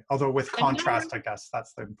MRI. Although with contrast, I guess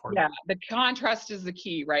that's the important. Yeah, the contrast is the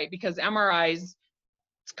key, right? Because MRIs,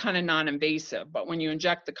 it's kind of non-invasive, but when you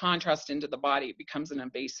inject the contrast into the body, it becomes an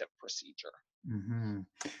invasive procedure. Mm-hmm.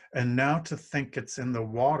 And now to think it's in the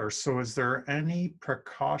water. So is there any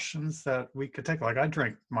precautions that we could take? Like I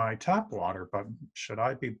drink my tap water, but should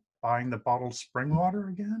I be buying the bottled spring water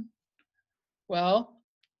again? Well,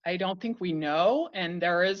 I don't think we know, and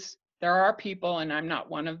there are people, and I'm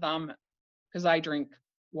not one of them, because I drink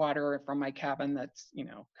water from my cabin that's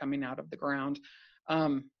coming out of the ground.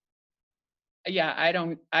 Yeah, I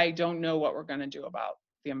don't know what we're going to do about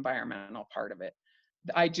the environmental part of it.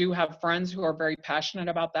 I do have friends who are very passionate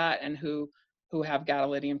about that and who have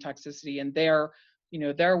gadolinium toxicity, and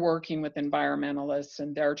they're working with environmentalists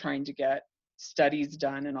and they're trying to get studies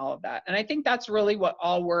done and all of that. And I think that's really what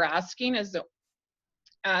all we're asking is that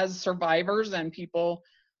as survivors and people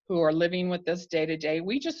who are living with this day to day,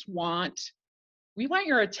 we want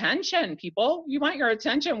your attention, people. We want your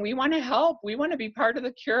attention. We want to help. We want to be part of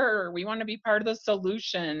the cure. We want to be part of the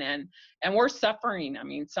solution. And we're suffering. I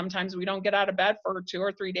mean, sometimes we don't get out of bed for 2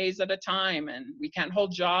 or 3 days at a time, and we can't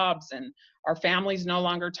hold jobs, and our families no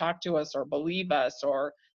longer talk to us or believe us,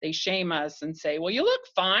 or they shame us and say, well, you look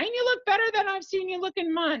fine. You look better than I've seen you look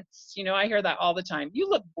in months. I hear that all the time. You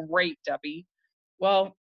look great, Debbie.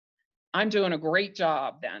 Well, I'm doing a great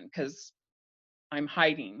job then, because I'm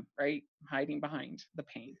hiding, right? I'm hiding behind the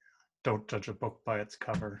pain. Don't judge a book by its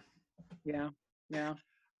cover. Yeah, yeah.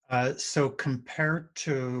 So compared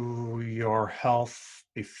to your health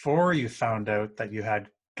before you found out that you had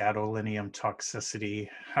gadolinium toxicity,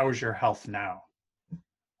 how is your health now?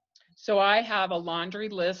 So I have a laundry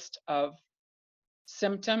list of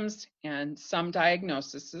symptoms and some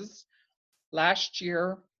diagnoses. Last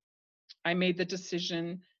year, I made the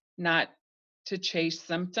decision not to chase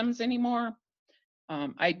symptoms anymore.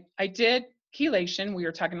 I did chelation. We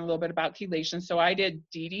were talking a little bit about chelation. So I did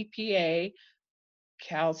DDPA,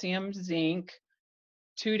 calcium, zinc,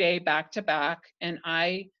 2-day back to back. And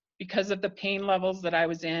because of the pain levels that I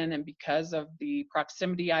was in and because of the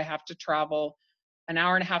proximity I have to travel an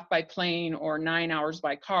hour and a half by plane or 9 hours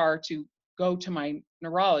by car to go to my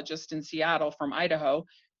neurologist in Seattle from Idaho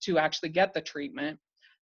to actually get the treatment,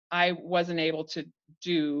 I wasn't able to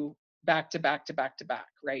do back to back to back to back,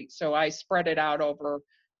 right? So I spread it out over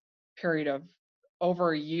a period of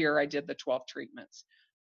over a year. I did the 12 treatments.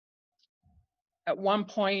 At one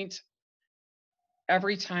point,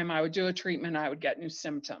 every time I would do a treatment, I would get new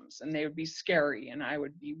symptoms, and they would be scary, and I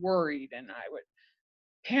would be worried, and I would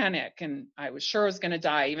panic, and I was sure I was going to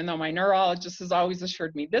die, even though my neurologist has always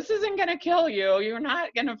assured me, this isn't going to kill you. You're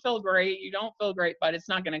not going to feel great. You don't feel great, but it's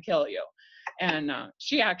not going to kill you. And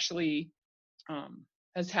she actually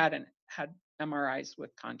has had MRIs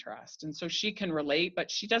with contrast, and so she can relate,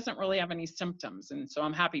 but she doesn't really have any symptoms, and so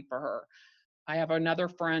I'm happy for her. I have another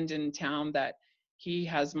friend in town that he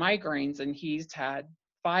has migraines, and he's had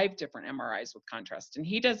 5 different MRIs with contrast, and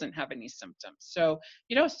he doesn't have any symptoms. So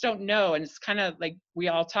you just don't know, and it's kind of like we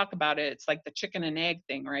all talk about it. It's like the chicken and egg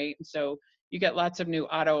thing, right? And so you get lots of new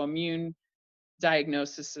autoimmune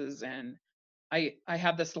diagnoses, and I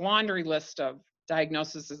have this laundry list of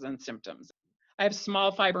diagnoses and symptoms. I have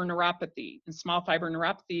small fiber neuropathy, and small fiber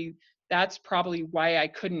neuropathy, that's probably why I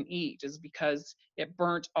couldn't eat, is because it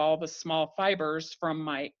burnt all the small fibers from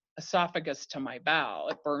my esophagus to my bowel.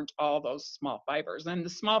 It burnt all those small fibers. And the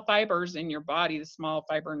small fibers in your body, the small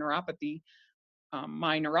fiber neuropathy,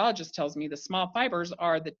 my neurologist tells me the small fibers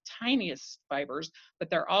are the tiniest fibers, but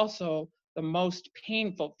they're also the most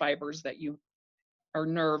painful fibers or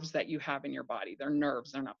nerves that you have in your body. They're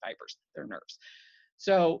nerves, they're not fibers, they're nerves.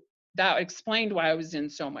 So that explained why I was in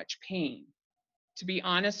so much pain. To be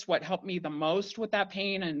honest, what helped me the most with that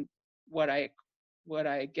pain and what I what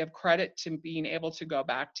I give credit to being able to go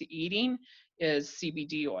back to eating is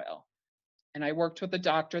CBD oil. And I worked with a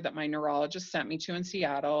doctor that my neurologist sent me to in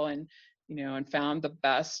Seattle, and and found the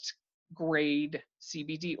best grade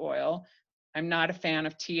CBD oil. I'm not a fan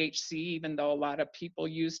of THC, even though a lot of people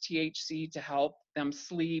use THC to help them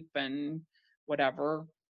sleep and whatever.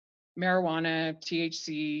 Marijuana,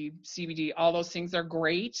 THC, CBD, all those things are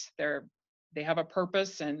great. They have a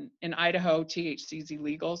purpose, and in Idaho, THC is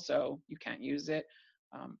illegal, so you can't use it.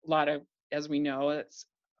 A lot of, as we know, it's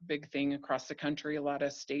a big thing across the country. A lot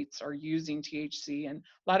of states are using THC, and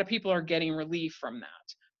a lot of people are getting relief from that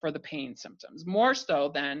for the pain symptoms, more so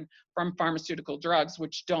than from pharmaceutical drugs,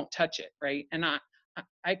 which don't touch it, right? And I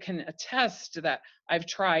can attest to that. I've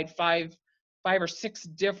tried five or six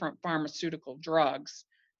different pharmaceutical drugs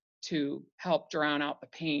to help drown out the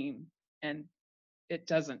pain, and it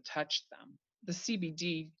doesn't touch them. The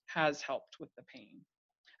CBD has helped with the pain,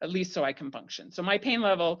 at least so I can function. So my pain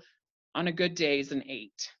level on a good day is an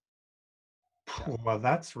 8. So Well,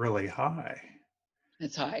 that's really high.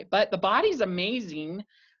 it's high, but the body's amazing.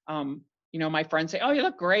 My friends say, "Oh, you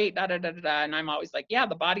look great," da da da da da, and I'm always like, "Yeah,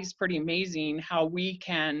 the body's pretty amazing. How we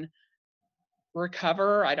can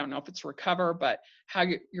recover. I don't know if it's recover, but how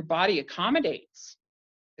your body accommodates.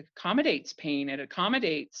 It accommodates pain. It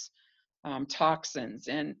accommodates toxins.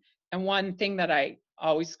 And one thing that I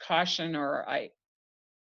always caution, or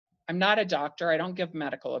I'm not a doctor. I don't give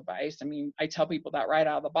medical advice. I mean, I tell people that right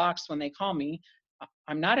out of the box when they call me.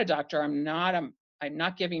 I'm not a doctor. I'm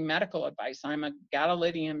not giving medical advice. I'm a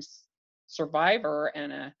gadolinium survivor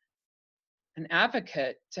and an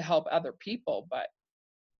advocate to help other people, but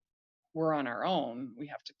we're on our own. We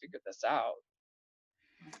have to figure this out.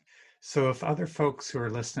 So if other folks who are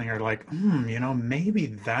listening are like, maybe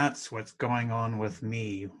that's what's going on with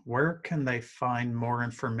me, where can they find more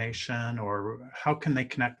information, or how can they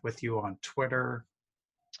connect with you on Twitter?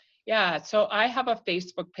 Yeah, so I have a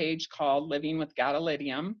Facebook page called Living with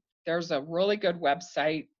Gadolinium. There's a really good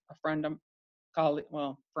website. A friend of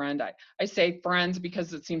friend, I say friends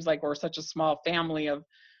because it seems like we're such a small family of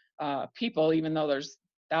people, even though there's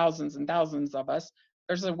thousands and thousands of us.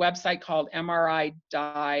 There's a website called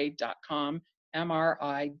mridye.com,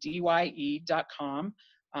 mridye.com.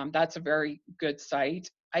 That's a very good site.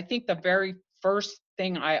 I think the very first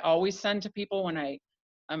thing I always send to people when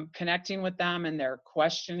I'm connecting with them and they're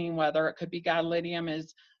questioning whether it could be gadolinium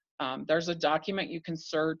is there's a document you can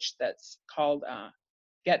search that's called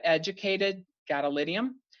Get Educated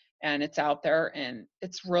Gadolinium, and it's out there, and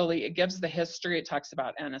it gives the history. It talks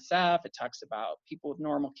about NSF, it talks about people with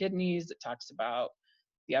normal kidneys, it talks about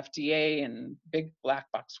the FDA and big black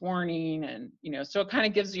box warning, and so it kind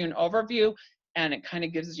of gives you an overview, and it kind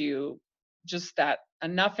of gives you just that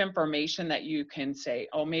enough information that you can say,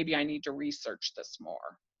 oh, maybe I need to research this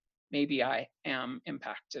more. Maybe I am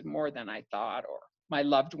impacted more than I thought, or my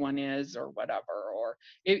loved one is, or whatever. Or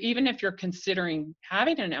even if you're considering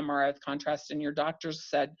having an MRI with contrast and your doctor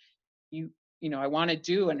said, I want to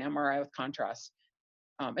do an MRI with contrast,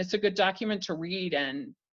 it's a good document to read,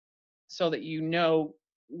 and so that you know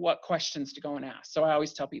what questions to go and ask. So I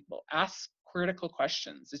always tell people, ask critical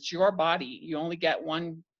questions. It's your body. You only get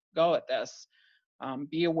one go at this.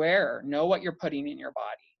 Be aware, know what you're putting in your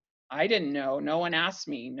body. I didn't know. No one asked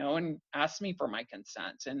me. No one asked me for my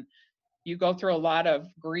consent. And you go through a lot of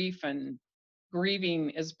grief, and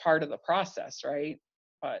grieving is part of the process, right?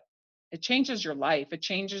 But it changes your life. It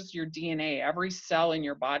changes your DNA. Every cell in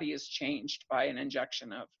your body is changed by an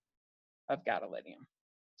injection of gadolinium.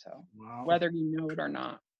 So Wow. whether you know it or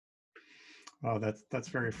not. Oh, that's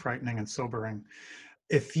very frightening and sobering.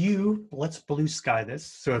 Let's blue sky this.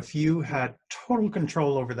 So if you had total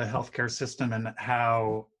control over the healthcare system and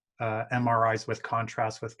how MRIs with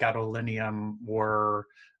contrast with gadolinium were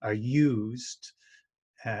used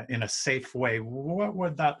in a safe way, what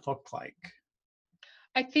would that look like?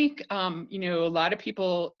 I think, a lot of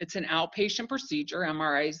people, it's an outpatient procedure.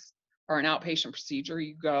 MRIs are an outpatient procedure.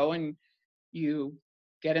 You go and you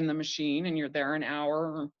get in the machine and you're there an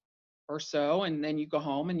hour or so, and then you go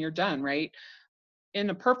home and you're done, right?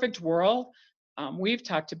 In a perfect world, we've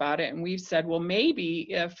talked about it and we've said, well,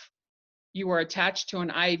 maybe if you were attached to an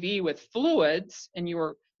IV with fluids and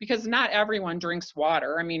because not everyone drinks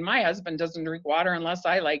water. I mean, my husband doesn't drink water unless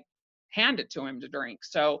I hand it to him to drink.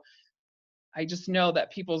 So I just know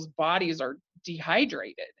that people's bodies are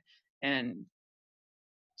dehydrated. And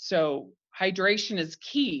so hydration is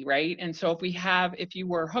key, right? And so if you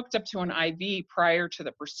were hooked up to an IV prior to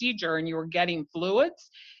the procedure and you were getting fluids,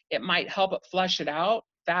 it might help it flush it out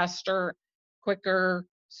faster, quicker,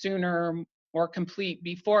 sooner, more complete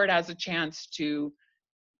before it has a chance to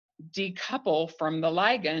decouple from the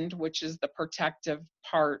ligand, which is the protective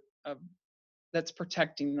part of that's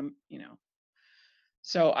protecting them,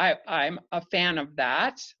 So I'm a fan of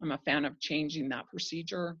that. I'm a fan of changing that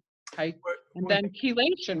procedure. And then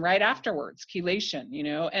chelation right afterwards, chelation,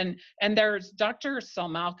 and there's Dr.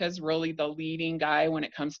 Salmalka is really the leading guy when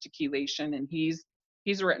it comes to chelation, and he's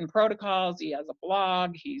written protocols. He has a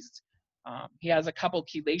blog. He has a couple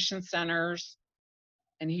chelation centers,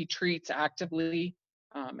 and he treats actively.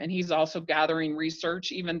 And he's also gathering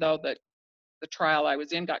research, even though the trial I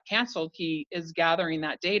was in got canceled. He is gathering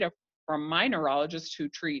that data from my neurologist who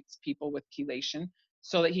treats people with chelation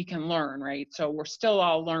so that he can learn, right? So we're still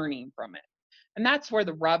all learning from it. And that's where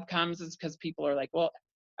the rub comes, is because people are like, well,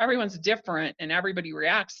 everyone's different and everybody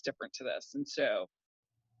reacts different to this. And so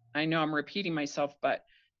I know I'm repeating myself, but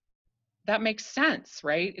that makes sense,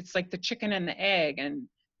 right? It's like the chicken and the egg.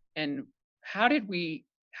 And how did we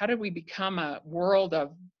become a world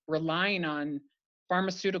of relying on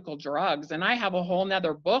pharmaceutical drugs? And I have a whole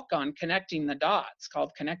nother book on connecting the dots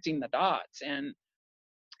called Connecting the Dots. And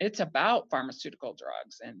it's about pharmaceutical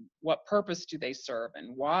drugs and what purpose do they serve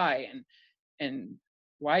and why, and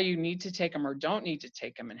why you need to take them or don't need to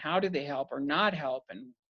take them, and how do they help or not help, and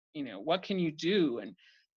what can you do?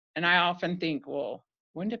 And I often think, well,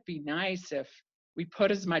 wouldn't it be nice if we put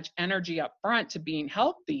as much energy up front to being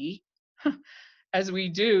healthy as we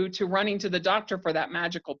do to running to the doctor for that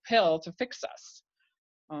magical pill to fix us?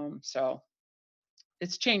 So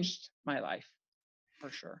it's changed my life for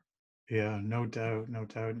sure. Yeah, no doubt, no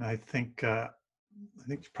doubt. And I think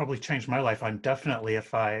it's probably changed my life. I'm definitely,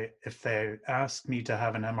 if they ask me to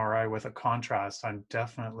have an MRI with a contrast, I'm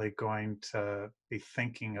definitely going to be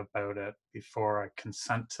thinking about it before I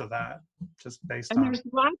consent to that, just based on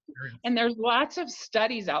experience. And there's lots of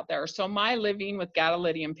studies out there. So my Living with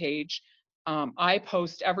Gadolinium page, I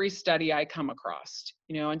post every study I come across,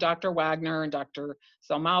 and Dr. Wagner and Dr.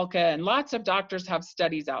 Salmalka and lots of doctors have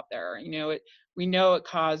studies out there. We know it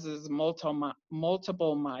causes multiple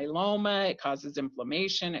myeloma, it causes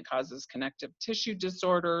inflammation, it causes connective tissue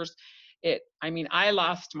disorders. I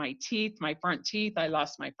lost my teeth, my front teeth. I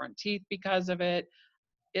lost my front teeth because of it.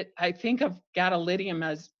 I think of gadolinium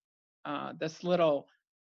as this little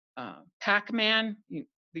Pac-Man,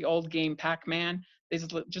 the old game Pac-Man, is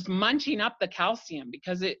just munching up the calcium,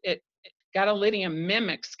 because gadolinium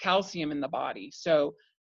mimics calcium in the body. So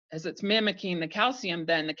as it's mimicking the calcium,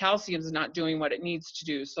 then the calcium is not doing what it needs to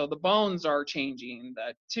do. So the bones are changing,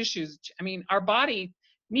 the tissues. Our body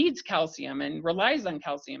needs calcium and relies on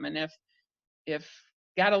calcium. And if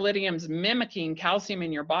gadolinium's mimicking calcium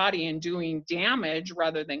in your body and doing damage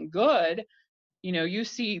rather than good, you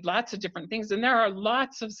see lots of different things. And there are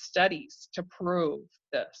lots of studies to prove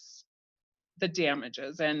this, the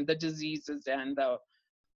damages and the diseases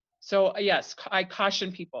so yes, I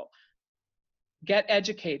caution people. Get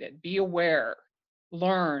educated, be aware,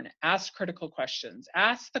 learn, ask critical questions.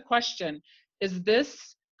 Ask the question, is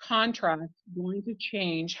this contrast going to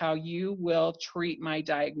change how you will treat my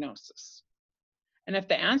diagnosis? And if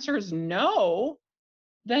the answer is no,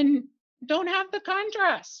 then don't have the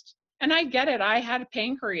contrast. And I get it. I had a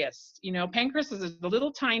pancreas. Pancreas is a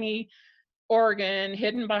little tiny organ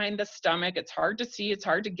hidden behind the stomach. It's hard to see. It's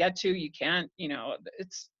hard to get to. You can't,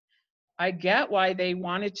 I get why they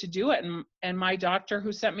wanted to do it. And my doctor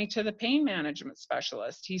who sent me to the pain management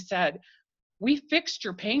specialist, he said, we fixed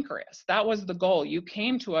your pancreas. That was the goal. You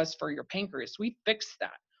came to us for your pancreas. We fixed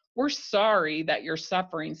that. We're sorry that you're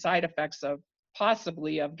suffering side effects of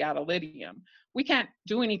possibly of gadolinium. We can't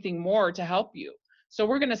do anything more to help you. So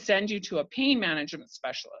we're going to send you to a pain management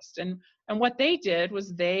specialist. And what they did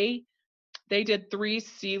was they did 3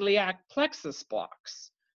 celiac plexus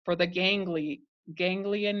blocks for the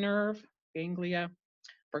ganglia nerve,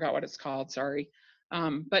 forgot what it's called, sorry.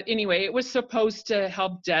 But anyway, it was supposed to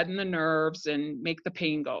help deaden the nerves and make the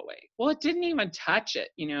pain go away. Well, it didn't even touch it,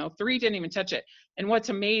 3 didn't even touch it. And what's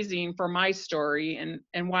amazing for my story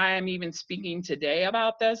and why I'm even speaking today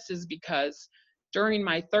about this is because during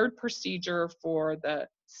my 3rd procedure for the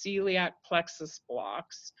celiac plexus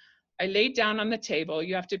blocks, I laid down on the table.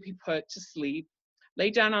 You have to be put to sleep.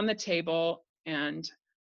 Laid down on the table, and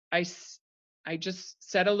I just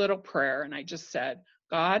said a little prayer, and I just said,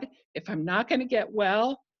 God, if I'm not going to get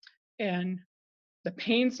well and the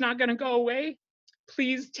pain's not going to go away,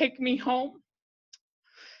 please take me home.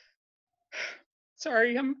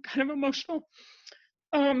 Sorry, I'm kind of emotional.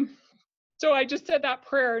 So I just said that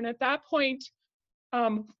prayer, and at that point,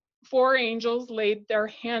 4 angels laid their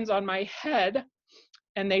hands on my head,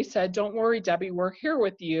 and they said, don't worry, Debbie, we're here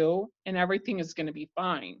with you, and everything is going to be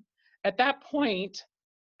fine. At that point,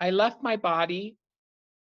 I left my body.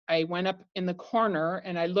 I went up in the corner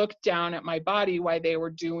and I looked down at my body while they were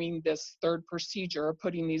doing this third procedure,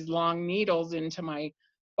 putting these long needles into my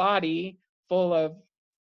body full of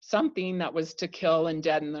something that was to kill and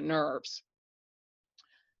deaden the nerves.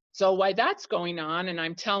 So while that's going on, and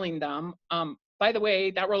I'm telling them, by the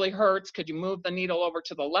way, that really hurts. Could you move the needle over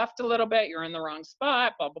to the left a little bit? You're in the wrong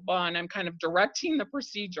spot, blah, blah, blah. And I'm kind of directing the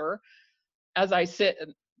procedure as I sit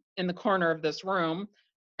in the corner of this room.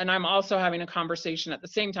 And I'm also having a conversation at the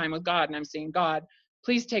same time with God. And I'm saying, God,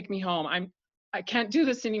 please take me home. I can't do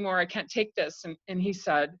this anymore. I can't take this. And he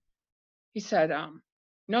said,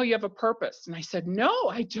 no, you have a purpose. And I said, no,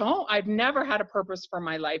 I don't. I've never had a purpose for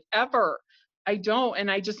my life, ever. I don't. And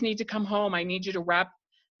I just need to come home. I need you to wrap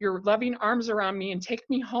your loving arms around me and take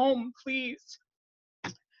me home, please.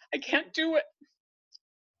 I can't do it.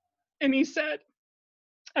 And he said,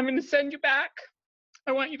 I'm going to send you back.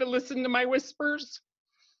 I want you to listen to my whispers,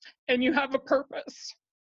 and you have a purpose.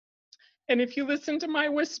 And if you listen to my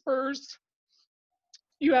whispers,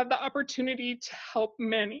 you have the opportunity to help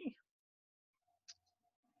many.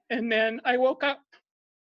 And then I woke up.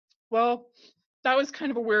 Well, that was kind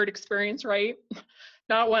of a weird experience, right?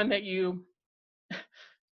 Not one that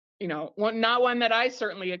not one that I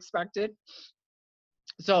certainly expected.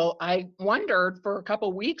 So I wondered for a couple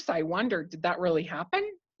of weeks, did that really happen?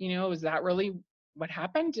 Is that really what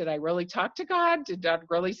happened? Did I really talk to God? Did God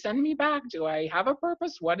really send me back? Do I have a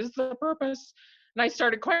purpose? What is the purpose? And I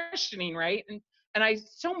started questioning, right? And I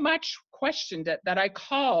so much questioned it that I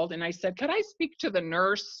called and I said, could I speak to the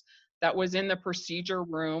nurse that was in the procedure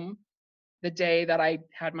room the day that I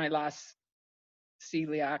had my last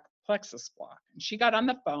celiac plexus block? And she got on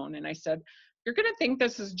the phone and I said, you're going to think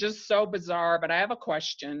this is just so bizarre, but I have a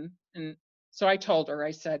question. And so I told her,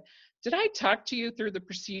 I said, did I talk to you through the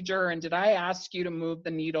procedure? And did I ask you to move the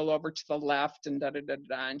needle over to the left and da da da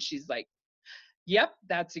da? And she's like, yep,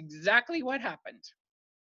 that's exactly what happened.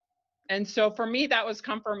 And so for me, that was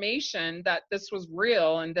confirmation that this was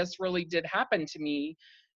real and this really did happen to me,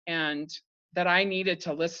 and that I needed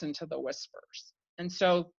to listen to the whispers. And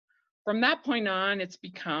so from that point on, it's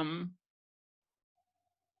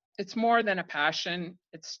more than a passion.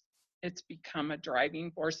 It's become a driving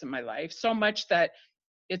force in my life, so much that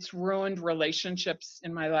it's ruined relationships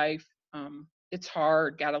in my life. It's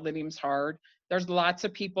hard. Gadolinium's hard. There's lots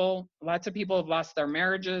of people have lost their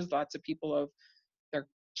marriages. Lots of people have, their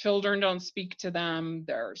children don't speak to them.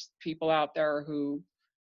 There's people out there who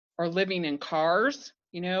are living in cars,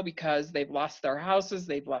 because they've lost their houses,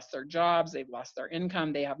 they've lost their jobs, they've lost their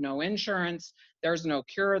income, they have no insurance, there's no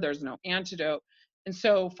cure, there's no antidote. And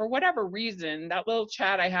so for whatever reason, that little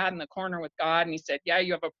chat I had in the corner with God, and he said, yeah,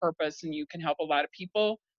 you have a purpose and you can help a lot of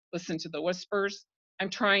people. Listen to the whispers.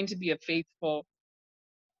 I'm trying to be a faithful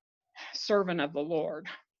servant of the Lord.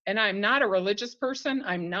 And I'm not a religious person,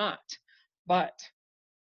 I'm not, but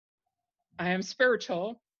I am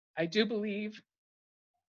spiritual. I do believe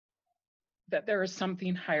that there is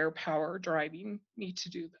something higher power driving me to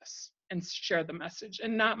do this and share the message.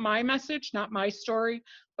 And not my message, not my story,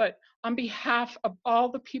 but on behalf of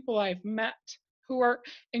all the people I've met who are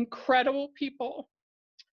incredible people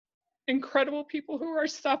who are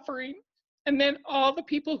suffering. And then all the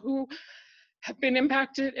people who have been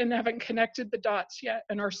impacted and haven't connected the dots yet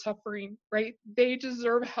and are suffering, right? They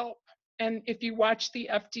deserve help. And if you watch the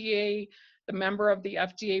FDA, the member of the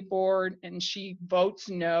FDA board, and she votes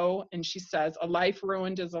no, and she says a life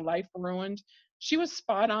ruined is a life ruined, she was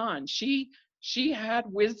spot on. She had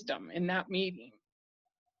wisdom in that meeting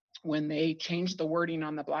when they changed the wording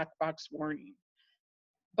on the black box warning.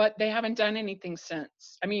 But they haven't done anything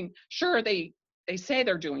since. I mean, sure, they say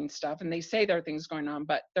they're doing stuff and they say there are things going on,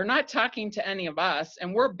 but they're not talking to any of us,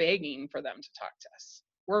 and we're begging for them to talk to us.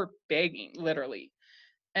 We're begging, literally.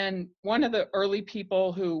 And one of the early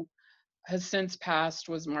people who has since passed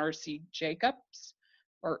was Marcy Jacobs,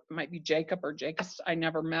 or it might be Jacob or Jacobs. I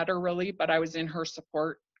never met her really, but I was in her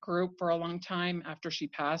support group for a long time. After she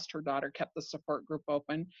passed, her daughter kept the support group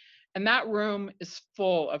open. And that room is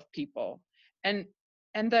full of people. And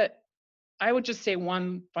I would just say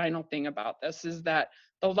one final thing about this is that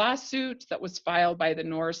the lawsuit that was filed by the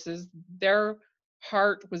Norrises, their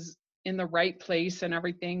heart was in the right place and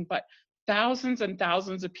everything, but thousands and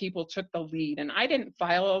thousands of people took the lead. And I didn't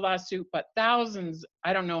file a lawsuit, but thousands,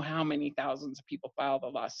 I don't know how many thousands of people filed a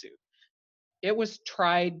lawsuit. It was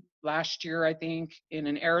tried last year, I think, in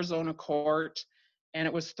an Arizona court, and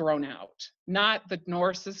it was thrown out. Not the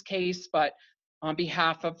Norris's case, but on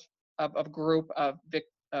behalf of a group of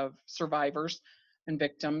survivors and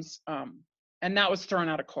victims, and that was thrown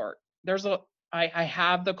out of court. I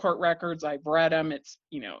have the court records. I've read them. It's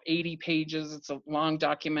 80 pages. It's a long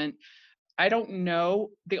document. I don't know.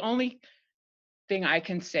 The only thing I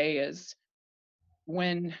can say is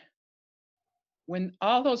when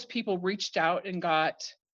all those people reached out and got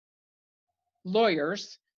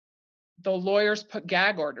lawyers, the lawyers put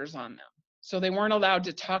gag orders on them. So they weren't allowed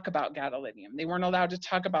to talk about gadolinium. They weren't allowed to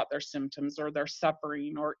talk about their symptoms or their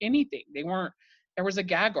suffering or anything. There was a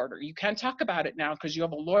gag order. You can't talk about it now because you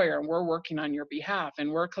have a lawyer and we're working on your behalf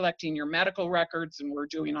and we're collecting your medical records and we're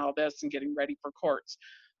doing all this and getting ready for courts.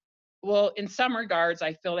 Well, in some regards,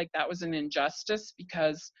 I feel like that was an injustice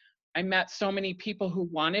because I met so many people who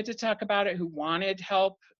wanted to talk about it, who wanted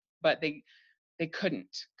help, but they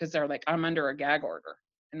couldn't because they're like, I'm under a gag order.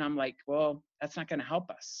 And I'm like, well, that's not going to help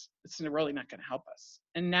us. It's really not going to help us.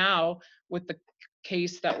 And now with the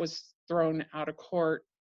case that was thrown out of court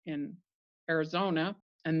in Arizona,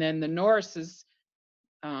 and then the Norris's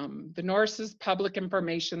public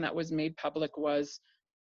information that was made public was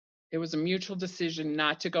it was a mutual decision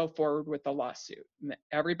not to go forward with the lawsuit.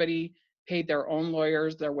 Everybody paid their own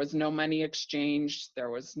lawyers. There was no money exchanged.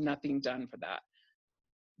 There was nothing done for that.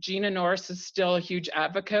 Gina Norris is still a huge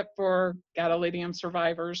advocate for gadolinium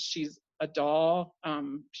survivors. She's a doll.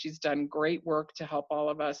 She's done great work to help all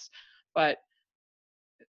of us. But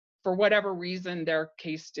for whatever reason, their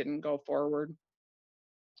case didn't go forward.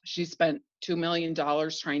 She spent $2 million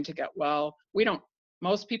trying to get well.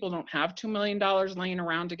 Most people don't have $2 million laying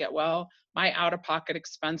around to get well. My out-of-pocket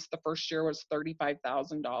expense the first year was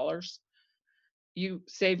 $35,000. You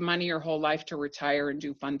save money your whole life to retire and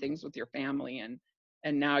do fun things with your family.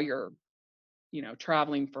 And now you're,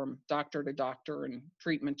 traveling from doctor to doctor and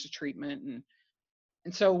treatment to treatment.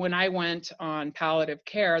 And so when I went on palliative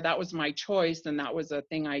care, that was my choice. And that was a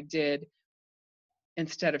thing I did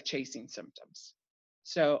instead of chasing symptoms.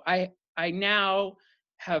 So I now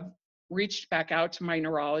have reached back out to my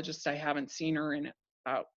neurologist. I haven't seen her in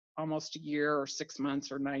about almost a year or 6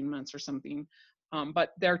 months or 9 months or something.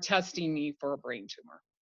 But they're testing me for a brain tumor.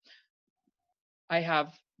 I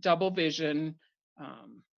have double vision.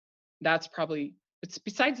 It's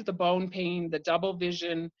besides the bone pain, the double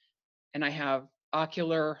vision, and I have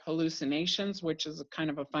ocular hallucinations, which is a kind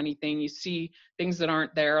of a funny thing. You see things that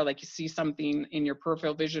aren't there, like you see something in your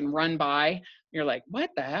peripheral vision run by, you're like, what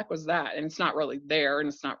the heck was that? And it's not really there and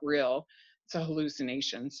it's not real. It's a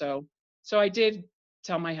hallucination. So I did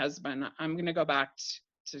tell my husband, I'm going to go back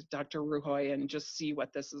to Dr. Ruhoy and just see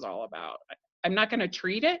what this is all about. I'm not going to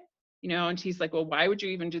treat it, and he's like, well, why would you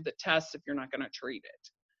even do the test if you're not going to treat it?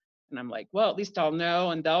 And I'm like, well, at least I'll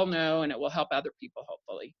know and they'll know and it will help other people,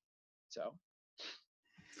 hopefully. So.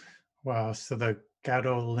 Wow. So the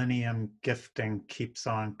gadolinium gifting keeps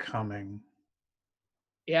on coming.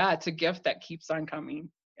 Yeah, it's a gift that keeps on coming.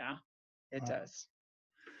 Yeah, it does.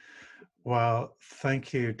 Well,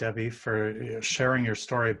 thank you, Debbie, for sharing your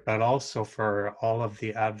story, but also for all of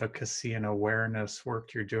the advocacy and awareness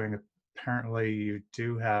work you're doing. Apparently, you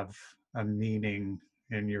do have a meaning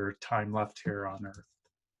in your time left here on Earth.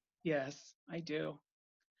 Yes, I do.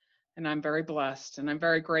 And I'm very blessed. And I'm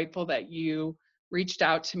very grateful that you reached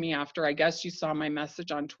out to me after, I guess you saw my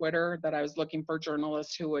message on Twitter that I was looking for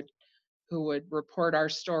journalists who would report our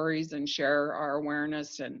stories and share our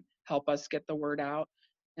awareness and help us get the word out.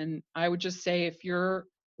 And I would just say, if you're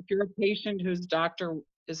a patient whose doctor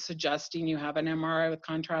is suggesting you have an MRI with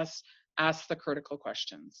contrast, ask the critical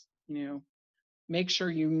questions. Make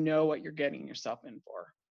sure you know what you're getting yourself in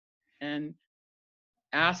for, and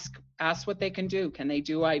ask what they can do. Can they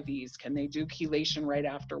do IVs? Can they do chelation right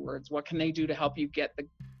afterwards? What can they do to help you get the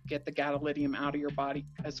gadolinium out of your body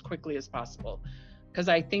as quickly as possible? Because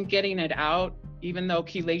I think getting it out, even though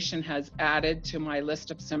chelation has added to my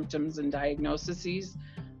list of symptoms and diagnoses,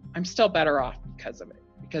 I'm still better off because of it,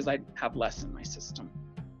 because I have less in my system.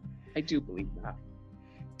 I do believe that.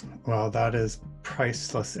 Well, that is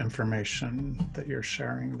priceless information that you're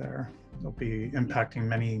sharing there. It'll be impacting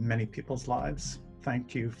many, many people's lives.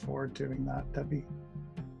 Thank you for doing that, Debbie.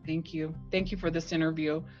 Thank you. Thank you for this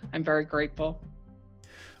interview. I'm very grateful.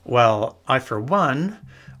 Well, I, for one,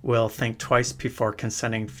 will think twice before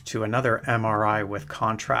consenting to another MRI with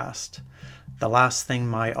contrast. The last thing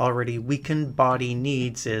my already weakened body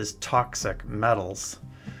needs is toxic metals.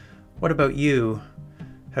 What about you?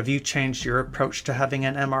 Have you changed your approach to having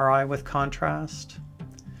an MRI with contrast?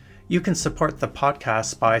 You can support the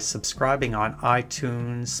podcast by subscribing on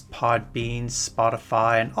iTunes, Podbean,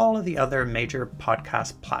 Spotify, and all of the other major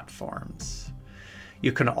podcast platforms.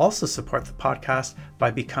 You can also support the podcast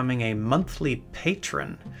by becoming a monthly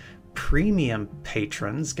patron. Premium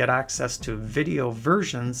patrons get access to video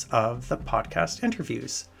versions of the podcast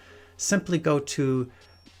interviews. Simply go to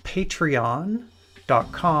patreon.com/Dr.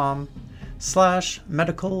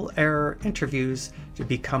 patreon.com/medical error interviews to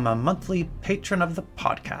become a monthly patron of the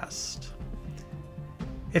podcast.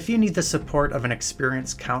 If you need the support of an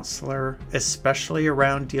experienced counselor, especially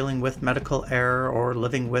around dealing with medical error or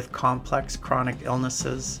living with complex chronic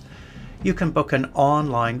illnesses, you can book an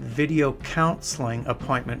online video counseling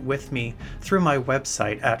appointment with me through my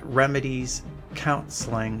website at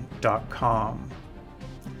remediescounseling.com.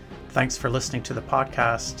 Thanks for listening to the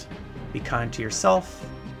podcast. Be kind to yourself,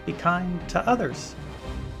 be kind to others.